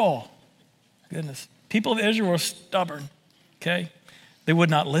purple. Goodness. People of Israel were stubborn, okay? They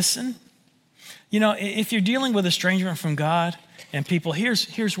would not listen. You know, if you're dealing with estrangement from God and people,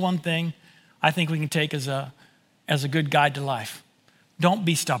 here's one thing I think we can take as a good guide to life. Don't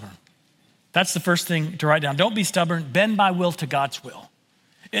be stubborn. That's the first thing to write down. Don't be stubborn. Bend my will to God's will.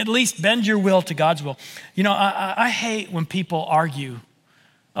 At least bend your will to God's will. You know, I hate when people argue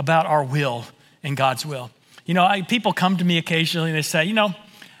about our will and God's will. You know, people come to me occasionally and they say, you know,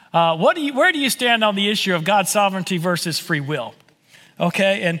 where do you stand on the issue of God's sovereignty versus free will?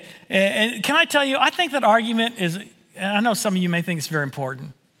 Okay, and can I tell you, I think that argument is, and I know some of you may think it's very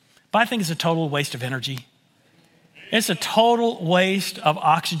important, but I think it's a total waste of energy. It's a total waste of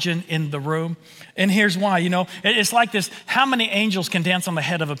oxygen in the room. And here's why, you know, it's like this, how many angels can dance on the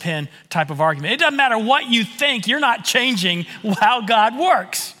head of a pin type of argument. It doesn't matter what you think, you're not changing how God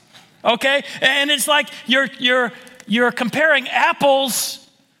works, okay? And it's like you're comparing apples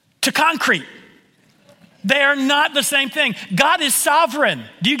to concrete. They are not the same thing. God is sovereign.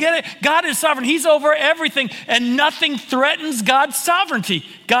 Do you get it? God is sovereign. He's over everything, and nothing threatens God's sovereignty.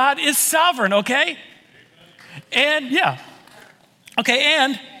 God is sovereign, okay? And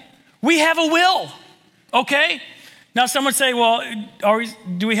and we have a will, okay? Now some would say, well,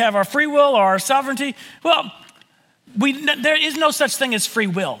 do we have our free will or our sovereignty? Well, there is no such thing as free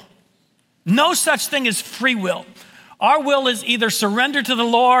will. No such thing as free will. Our will is either surrendered to the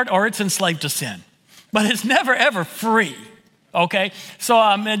Lord or it's enslaved to sin. But it's never, ever free, okay? So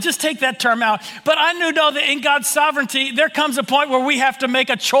just take that term out. But I know that in God's sovereignty, there comes a point where we have to make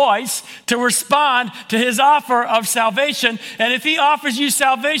a choice to respond to his offer of salvation. And if he offers you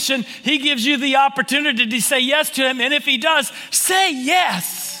salvation, he gives you the opportunity to say yes to him. And if he does, say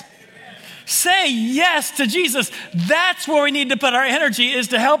yes. Say yes to Jesus. That's where we need to put our energy, is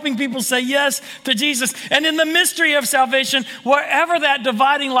to helping people say yes to Jesus. And in the mystery of salvation, wherever that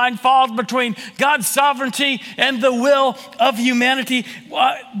dividing line falls between God's sovereignty and the will of humanity,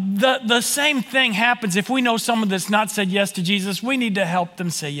 the same thing happens. If we know someone that's not said yes to Jesus, we need to help them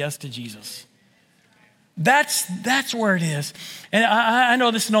say yes to Jesus. That's where it is. And I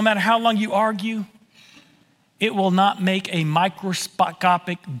know this, no matter how long you argue, it will not make a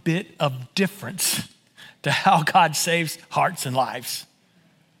microscopic bit of difference to how God saves hearts and lives.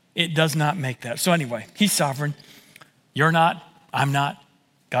 It does not make that. So anyway, he's sovereign. You're not, I'm not.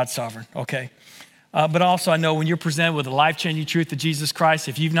 God's sovereign, okay? But also I know when you're presented with the life-changing truth of Jesus Christ,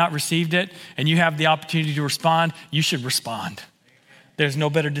 if you've not received it and you have the opportunity to respond, you should respond. There's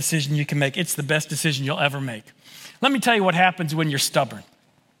no better decision you can make. It's the best decision you'll ever make. Let me tell you what happens when you're stubborn.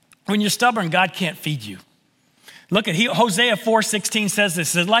 When you're stubborn, God can't feed you. Look at Hosea 4:16 says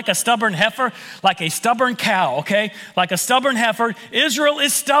this, it's like a stubborn heifer, like a stubborn cow, okay? Like a stubborn heifer. Israel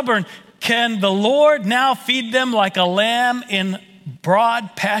is stubborn. Can the Lord now feed them like a lamb in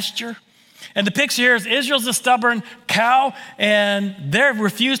broad pasture? And the picture here is Israel's a stubborn cow, and they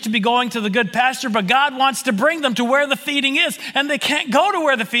refuse to be going to the good pasture, but God wants to bring them to where the feeding is, and they can't go to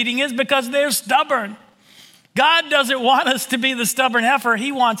where the feeding is because they're stubborn. God doesn't want us to be the stubborn heifer.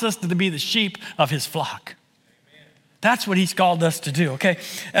 He wants us to be the sheep of his flock. That's what he's called us to do, okay?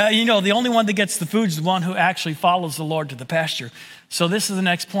 The only one that gets the food is the one who actually follows the Lord to the pasture. So this is the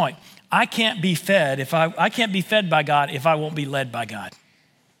next point. I can't be fed by God if I won't be led by God.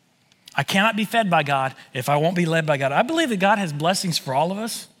 I cannot be fed by God if I won't be led by God. I believe that God has blessings for all of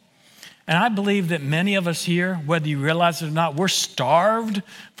us. And I believe that many of us here, whether you realize it or not, we're starved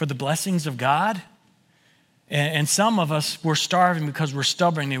for the blessings of God. And some of us, we're starving because we're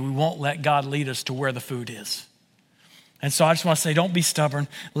stubborn and we won't let God lead us to where the food is. And so I just want to say, don't be stubborn.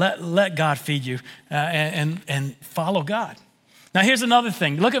 Let God feed you and follow God. Now here's another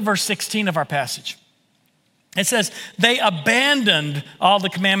thing. Look at verse 16 of our passage. It says, they abandoned all the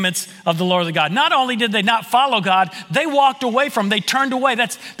commandments of the Lord of God. Not only did they not follow God, they walked away from, they turned away.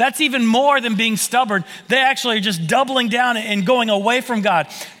 That's even more than being stubborn. They actually are just doubling down and going away from God.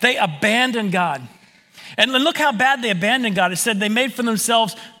 They abandoned God. And look how bad they abandoned God. It said they made for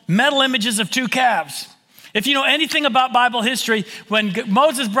themselves metal images of 2 calves. If you know anything about Bible history, when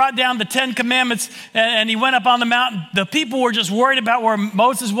Moses brought down the 10 commandments and he went up on the mountain, the people were just worried about where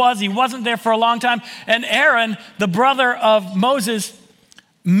Moses was. He wasn't there for a long time. And Aaron, the brother of Moses,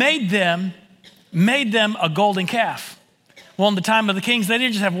 made them a golden calf. Well, in the time of the kings, they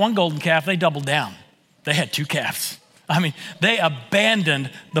didn't just have one golden calf, they doubled down. They had 2 calves. I mean, they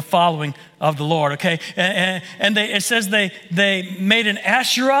abandoned the following of the Lord, okay? And it says they made an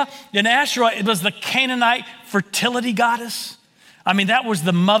Asherah. An Asherah, it was the Canaanite fertility goddess. I mean, that was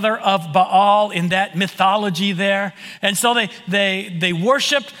the mother of Baal in that mythology there. And so they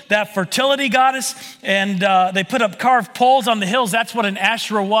worshiped that fertility goddess, and they put up carved poles on the hills. That's what an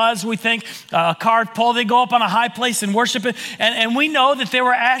Asherah was, we think. A carved pole. They go up on a high place and worship it. And we know that there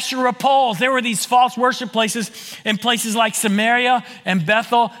were Asherah poles. There were these false worship places in places like Samaria and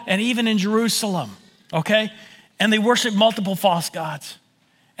Bethel and even in Jerusalem, okay? And they worshiped multiple false gods.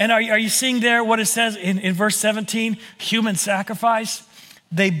 And are you seeing there what it says in verse 17? Human sacrifice.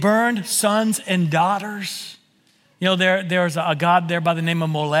 They burned sons and daughters. There's a god there by the name of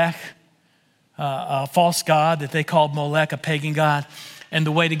Molech, a false god that they called Molech, a pagan god. And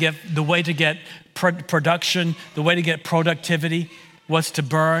the way to get production, the way to get productivity was to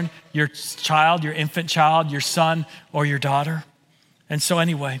burn your child, your infant child, your son or your daughter. And so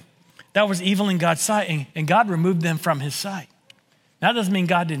anyway, that was evil in God's sight, and God removed them from his sight. That doesn't mean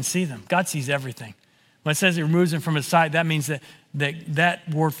God didn't see them. God sees everything. When it says he removes them from his sight, that means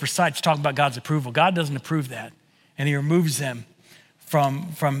that word for sight is talking about God's approval. God doesn't approve that, and he removes them from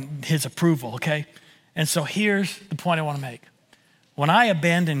his approval, okay? And so here's the point I want to make. When I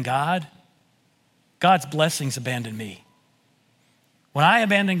abandon God, God's blessings abandon me. When I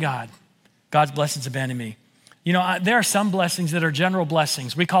abandon God, God's blessings abandon me. There are some blessings that are general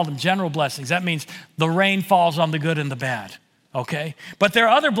blessings. We call them general blessings. That means the rain falls on the good and the bad. Okay? But there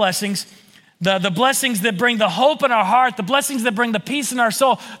are other blessings, the blessings that bring the hope in our heart, the blessings that bring the peace in our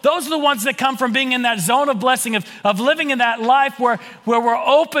soul. Those are the ones that come from being in that zone of blessing, of living in that life where we're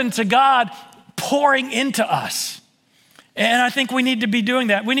open to God pouring into us. And I think we need to be doing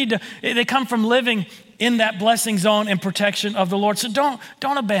that. They come from living in that blessing zone and protection of the Lord. So don't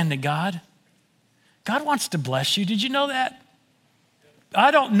abandon God. God wants to bless you. Did you know that?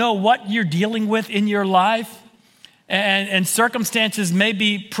 I don't know what you're dealing with in your life. And circumstances may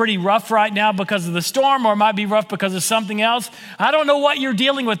be pretty rough right now because of the storm, or it might be rough because of something else. I don't know what you're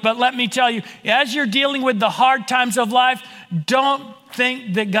dealing with, but let me tell you, as you're dealing with the hard times of life, don't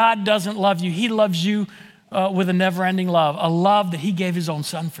think that God doesn't love you. He loves you with a never-ending love, a love that he gave his own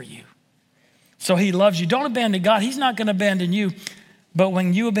son for you. So he loves you. Don't abandon God. He's not going to abandon you. But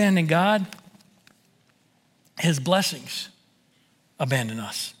when you abandon God, his blessings abandon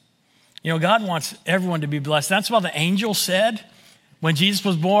us. God wants everyone to be blessed. That's why the angel said, when Jesus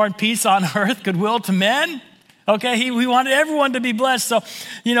was born, peace on earth, goodwill to men. Okay, we wanted everyone to be blessed. So,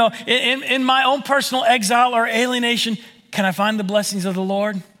 in my own personal exile or alienation, can I find the blessings of the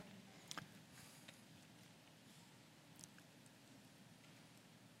Lord?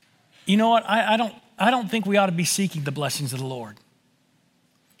 You know what? I don't think we ought to be seeking the blessings of the Lord.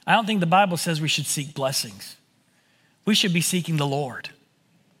 I don't think the Bible says we should seek blessings. We should be seeking the Lord.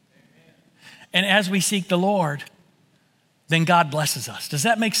 And as we seek the Lord, then God blesses us. Does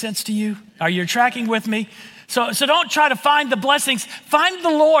that make sense to you? Are you tracking with me? So don't try to find the blessings. Find the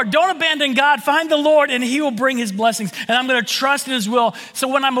Lord. Don't abandon God. Find the Lord and he will bring his blessings. And I'm going to trust in his will. So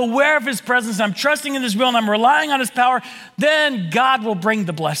when I'm aware of his presence, I'm trusting in his will and I'm relying on his power, then God will bring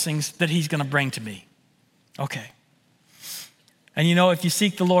the blessings that he's going to bring to me. Okay. And you know, if you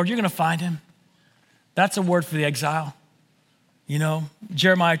seek the Lord, you're going to find him. That's a word for the exile. You know,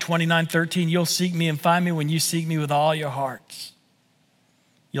 Jeremiah 29:13, you'll seek me and find me when you seek me with all your hearts.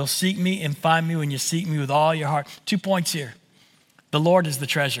 You'll seek me and find me when you seek me with all your heart. 2 points here. The Lord is the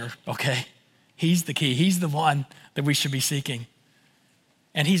treasure, okay? He's the key. He's the one that we should be seeking.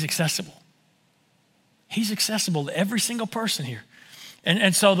 And he's accessible. He's accessible to every single person here.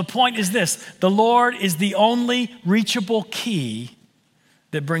 And so the point is this. The Lord is the only reachable key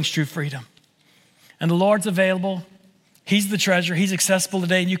that brings true freedom. And the Lord's available. He's the treasure. He's accessible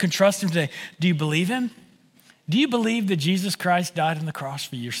today, and you can trust him today. Do you believe him? Do you believe that Jesus Christ died on the cross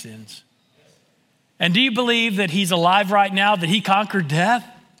for your sins? And do you believe that he's alive right now, that he conquered death?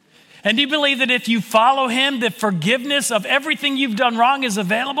 And do you believe that if you follow him, that forgiveness of everything you've done wrong is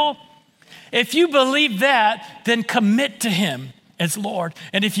available? If you believe that, then commit to him as Lord.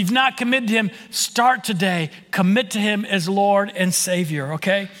 And if you've not committed to him, start today. Commit to him as Lord and Savior,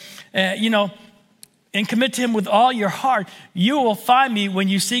 okay? And commit to him with all your heart. You will find me when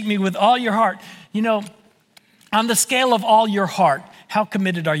you seek me with all your heart. You know, on the scale of all your heart, how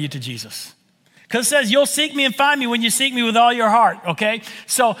committed are you to Jesus? Because it says you'll seek me and find me when you seek me with all your heart, okay?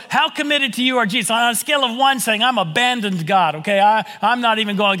 So how committed to you are Jesus? On a scale of 1 saying, I'm abandoned to God, okay? I'm not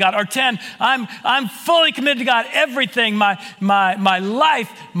even going to God. Or 10, I'm fully committed to God. Everything, my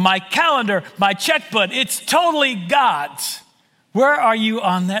life, my calendar, my checkbook, it's totally God's. Where are you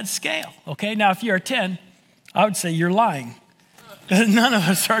on that scale, okay? Now, if you're a 10, I would say you're lying. None of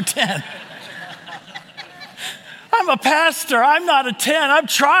us are 10. I'm a pastor. I'm not a 10. I'm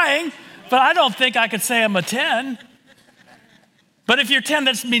trying, but I don't think I could say I'm a 10. But if you're 10,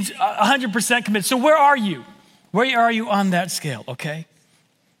 that means 100% committed. So where are you? Where are you on that scale, okay?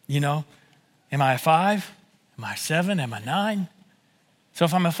 You know, am I a 5? Am I a 7? Am I 9? So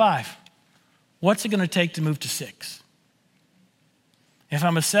if I'm a 5, what's it going to take to move to 6? If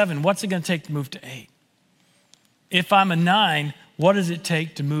I'm a 7, what's it going to take to move to 8? If I'm a 9, what does it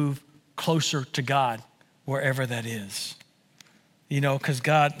take to move closer to God? Wherever that is, you know, because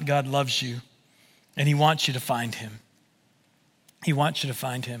God loves you and he wants you to find him. He wants you to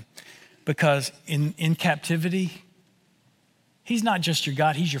find him because in captivity, he's not just your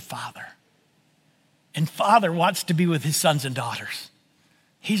God, he's your Father. And Father wants to be with his sons and daughters.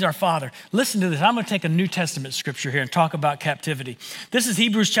 He's our Father. Listen to this. I'm going to take a New Testament scripture here and talk about captivity. This is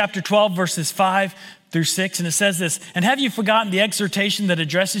Hebrews chapter 12, verses 5 through 6, and it says this, and have you forgotten the exhortation that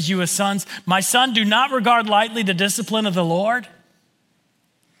addresses you as sons? My son, do not regard lightly the discipline of the Lord,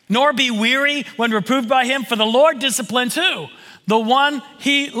 nor be weary when reproved by him, for the Lord disciplines who? The one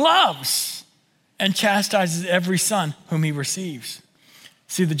he loves, and chastises every son whom he receives.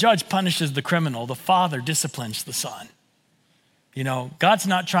 See, the judge punishes the criminal. The Father disciplines the son. You know, God's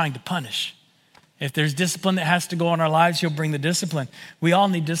not trying to punish. If there's discipline that has to go in our lives, he'll bring the discipline. We all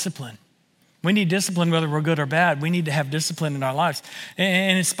need discipline. We need discipline whether we're good or bad. We need to have discipline in our lives.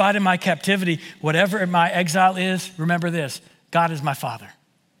 And in spite of my captivity, whatever my exile is, remember this, God is my Father.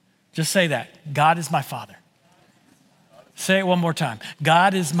 Just say that. God is my Father. Say it one more time.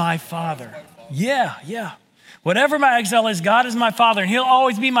 God is my Father. Yeah. Whatever my exile is, God is my Father, and he'll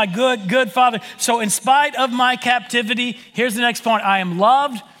always be my good Father. So in spite of my captivity, here's the next point. I am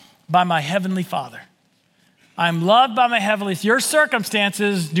loved by my Heavenly Father. I'm loved by my Heavenly Father. Your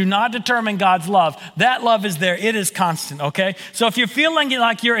circumstances do not determine God's love. That love is there. It is constant, okay? So if you're feeling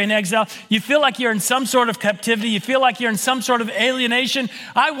like you're in exile, you feel like you're in some sort of captivity, you feel like you're in some sort of alienation,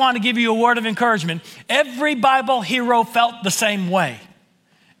 I want to give you a word of encouragement. Every Bible hero felt the same way.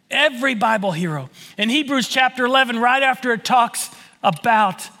 Every Bible hero. In Hebrews chapter 11, right after it talks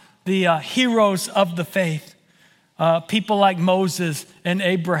about the heroes of the faith, people like Moses and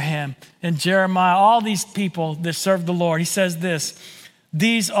Abraham and Jeremiah, all these people that served the Lord, he says this,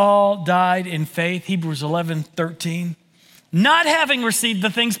 these all died in faith, Hebrews 11:13, not having received the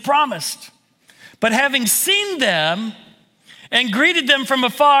things promised, but having seen them and greeted them from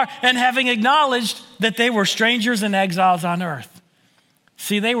afar and having acknowledged that they were strangers and exiles on earth.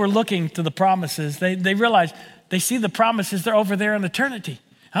 See, they were looking to the promises. They realized, they see the promises, they're over there in eternity.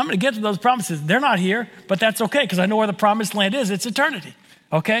 I'm going to get to those promises. They're not here, but that's okay because I know where the promised land is. It's eternity,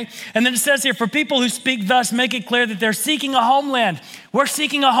 okay? And then it says here, for people who speak thus, make it clear that they're seeking a homeland. We're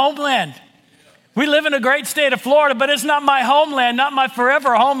seeking a homeland. We live in a great state of Florida, but it's not my homeland, not my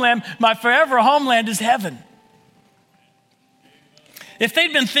forever homeland. My forever homeland is heaven. If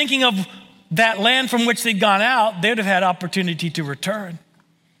they'd been thinking of that land from which they'd gone out, they would have had opportunity to return.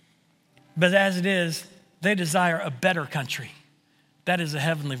 But as it is, they desire a better country. That is a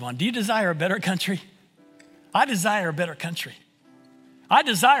heavenly one. Do you desire a better country? I desire a better country. I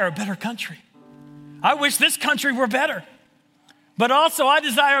desire a better country. I wish this country were better. But also I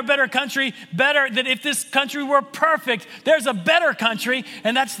desire a better country, better than if this country were perfect. There's a better country,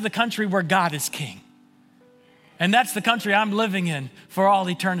 and that's the country where God is king. And that's the country I'm living in for all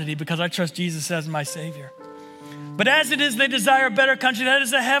eternity because I trust Jesus as my Savior. But as it is, they desire a better country. That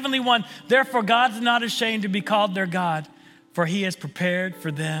is a heavenly one. Therefore, God's not ashamed to be called their God, for he has prepared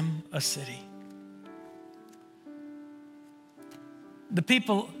for them a city. The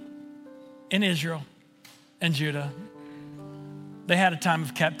people in Israel and Judah, they had a time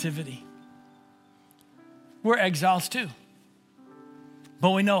of captivity. We're exiles too.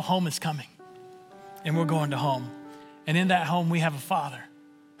 But we know home is coming. And we're going to home. And in that home, we have a Father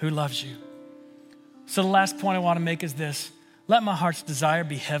who loves you. So the last point I want to make is this. Let my heart's desire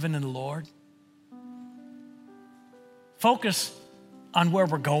be heaven and the Lord. Focus on where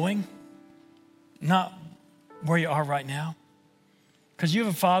we're going, not where you are right now. Because you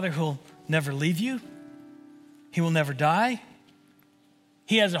have a Father who'll never leave you. He will never die.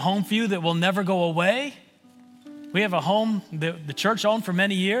 He has a home for you that will never go away. We have a home that the church owned for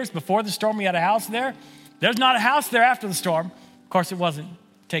many years. Before the storm, we had a house there. There's not a house there after the storm. Of course, it wasn't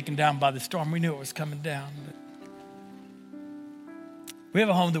taken down by the storm. We knew it was coming down. But we have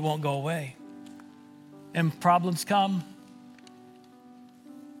a home that won't go away. And problems come.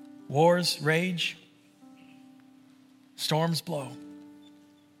 Wars rage. Storms blow.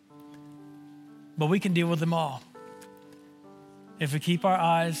 But we can deal with them all if we keep our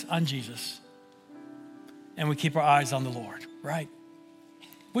eyes on Jesus and we keep our eyes on the Lord, right?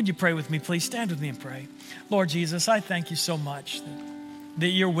 Would you pray with me, please? Stand with me and pray. Lord Jesus, I thank you so much that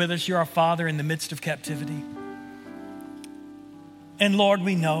you're with us. You're our Father in the midst of captivity. And Lord,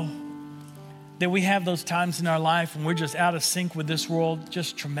 we know that we have those times in our life when we're just out of sync with this world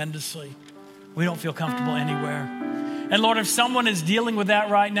just tremendously. We don't feel comfortable anywhere. And Lord, if someone is dealing with that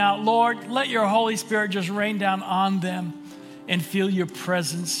right now, Lord, let your Holy Spirit just rain down on them and feel your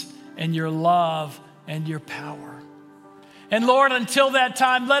presence and your love and your power. And Lord, until that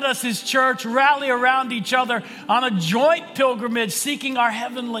time, let us as church rally around each other on a joint pilgrimage seeking our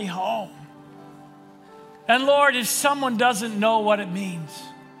heavenly home. And Lord, if someone doesn't know what it means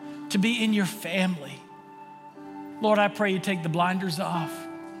to be in your family, Lord, I pray you take the blinders off.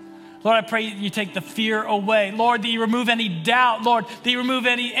 Lord, I pray you take the fear away. Lord, that you remove any doubt. Lord, that you remove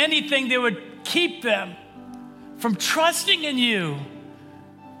anything that would keep them from trusting in you.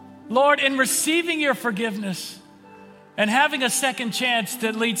 Lord, in receiving your forgiveness and having a second chance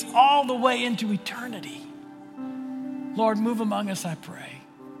that leads all the way into eternity. Lord, move among us, I pray.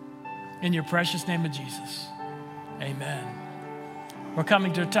 In your precious name of Jesus, amen. We're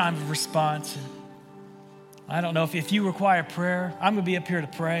coming to a time of response. And I don't know if you require prayer, I'm going to be up here to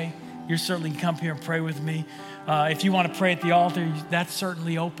pray. You certainly can come here and pray with me. If you want to pray at the altar, that's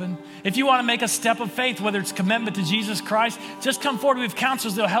certainly open. If you want to make a step of faith, whether it's commitment to Jesus Christ, just come forward. We have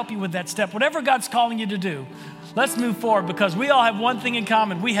counselors that will help you with that step. Whatever God's calling you to do, let's move forward because we all have one thing in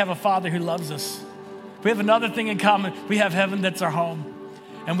common. We have a Father who loves us. We have another thing in common. We have heaven that's our home.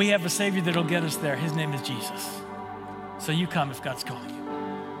 And we have a Savior that'll get us there. His name is Jesus. So you come if God's calling you.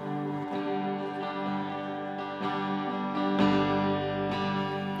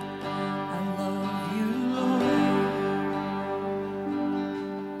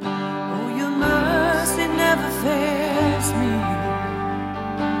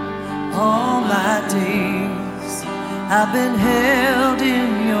 I've been held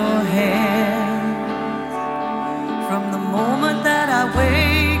in your hand from the moment that I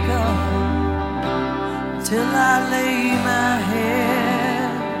wake up till I lay my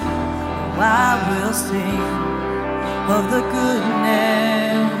head. Oh, I will sing of the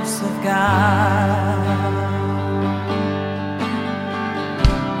goodness of God.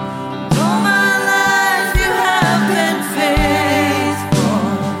 All my life you have been faithful.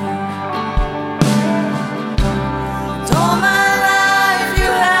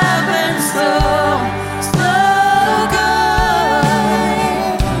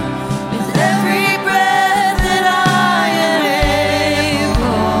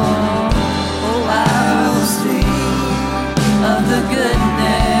 Of the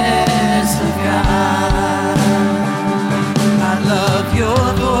goodness of God.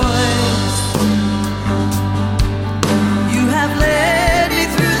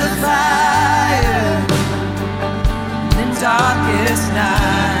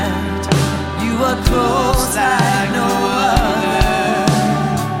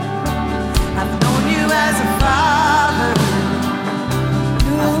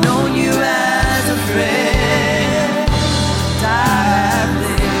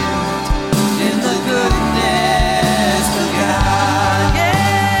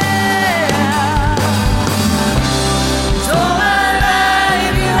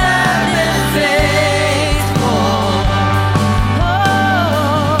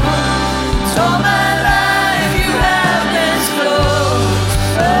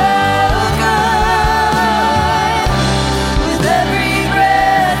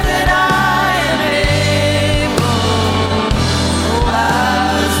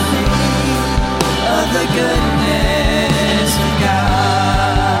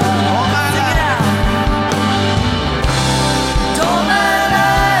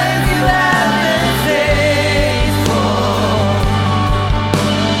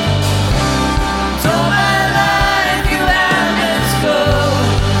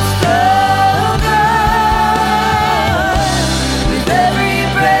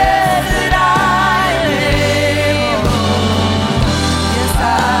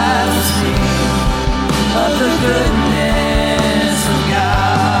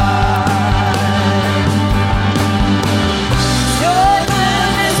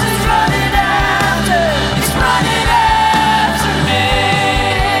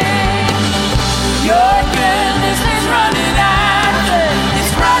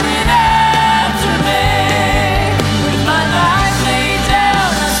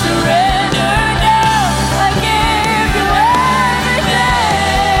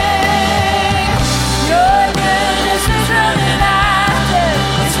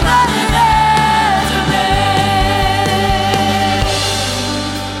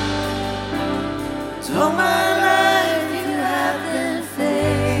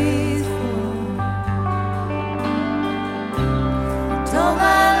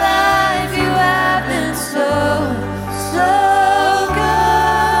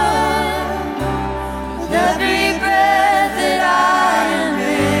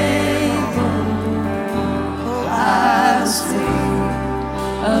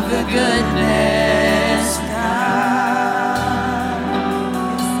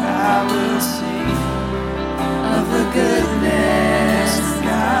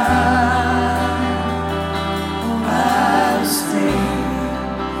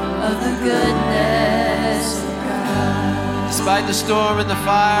 the storm and the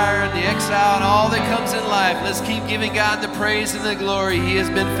fire and the exile and all that comes in life. Let's keep giving God the praise and the glory. He has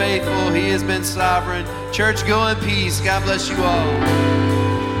been faithful. He has been sovereign. Church, go in peace. God bless you all.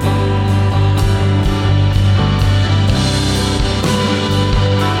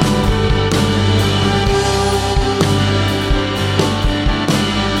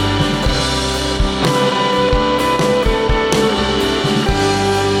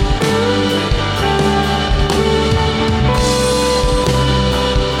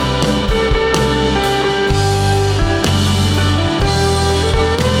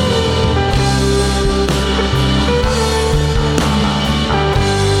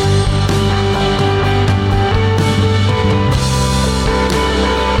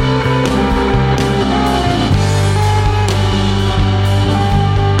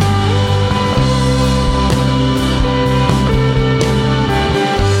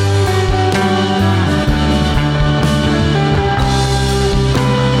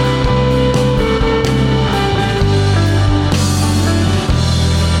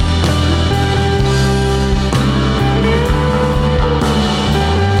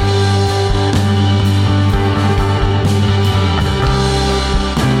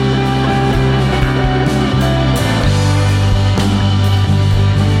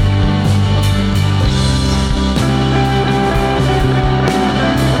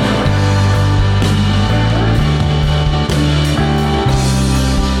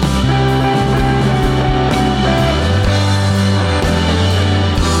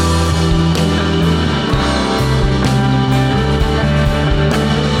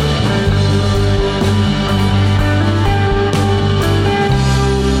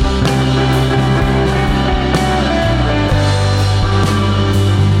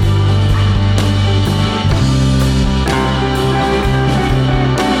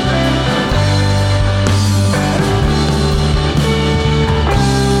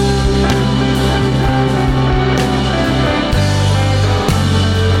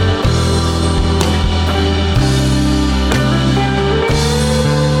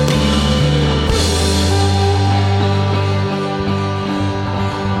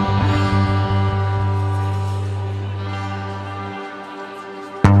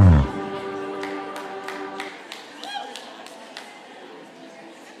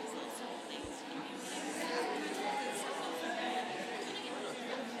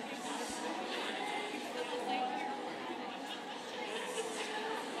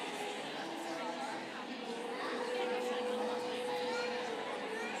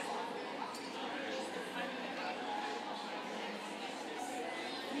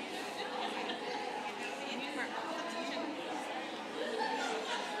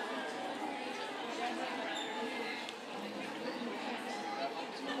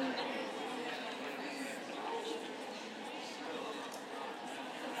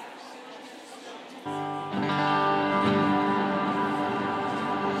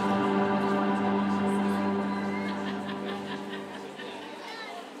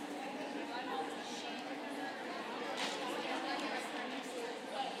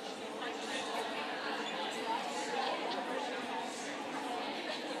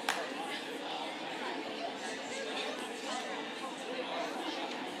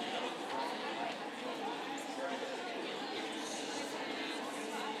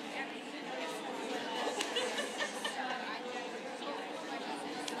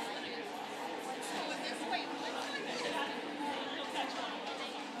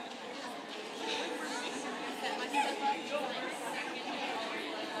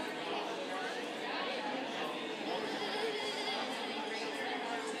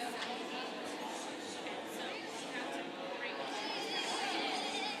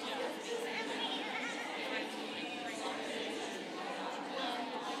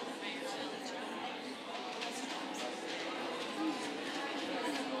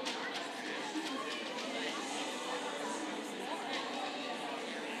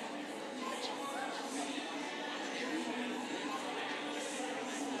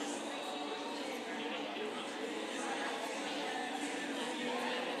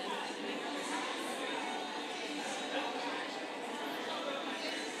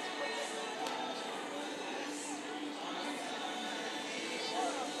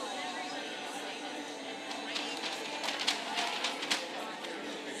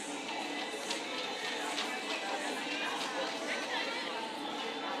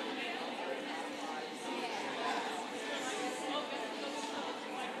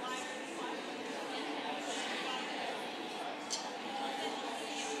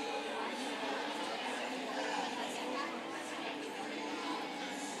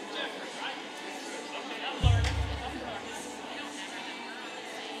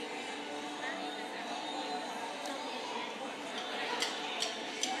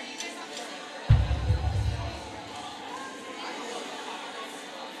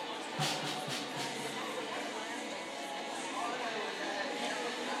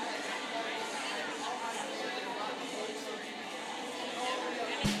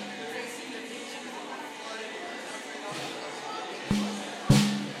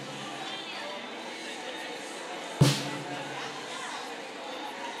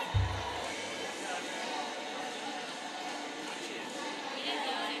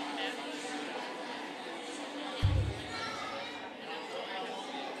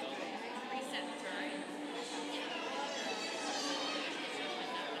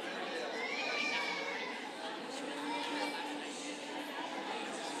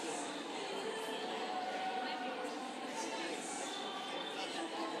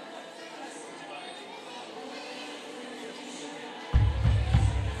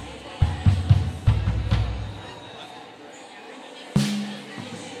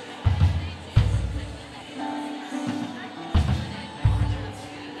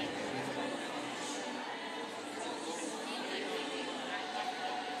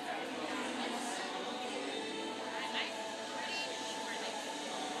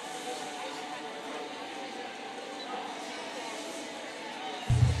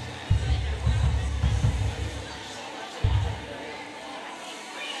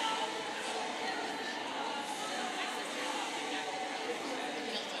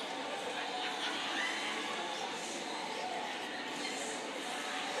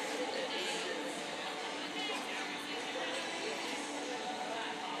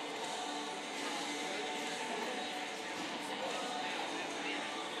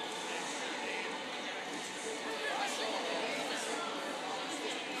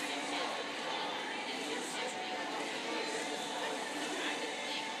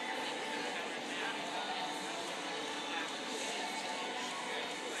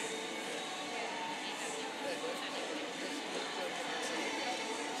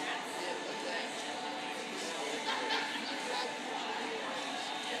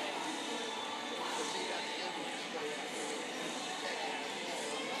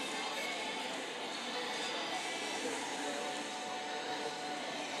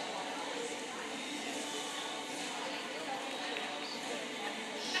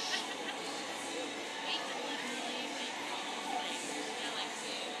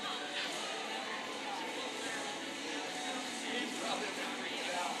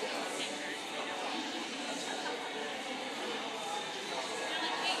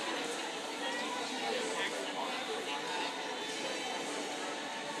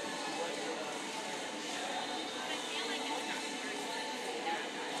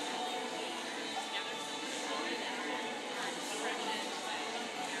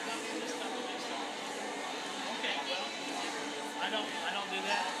 don't do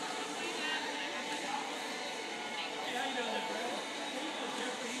that.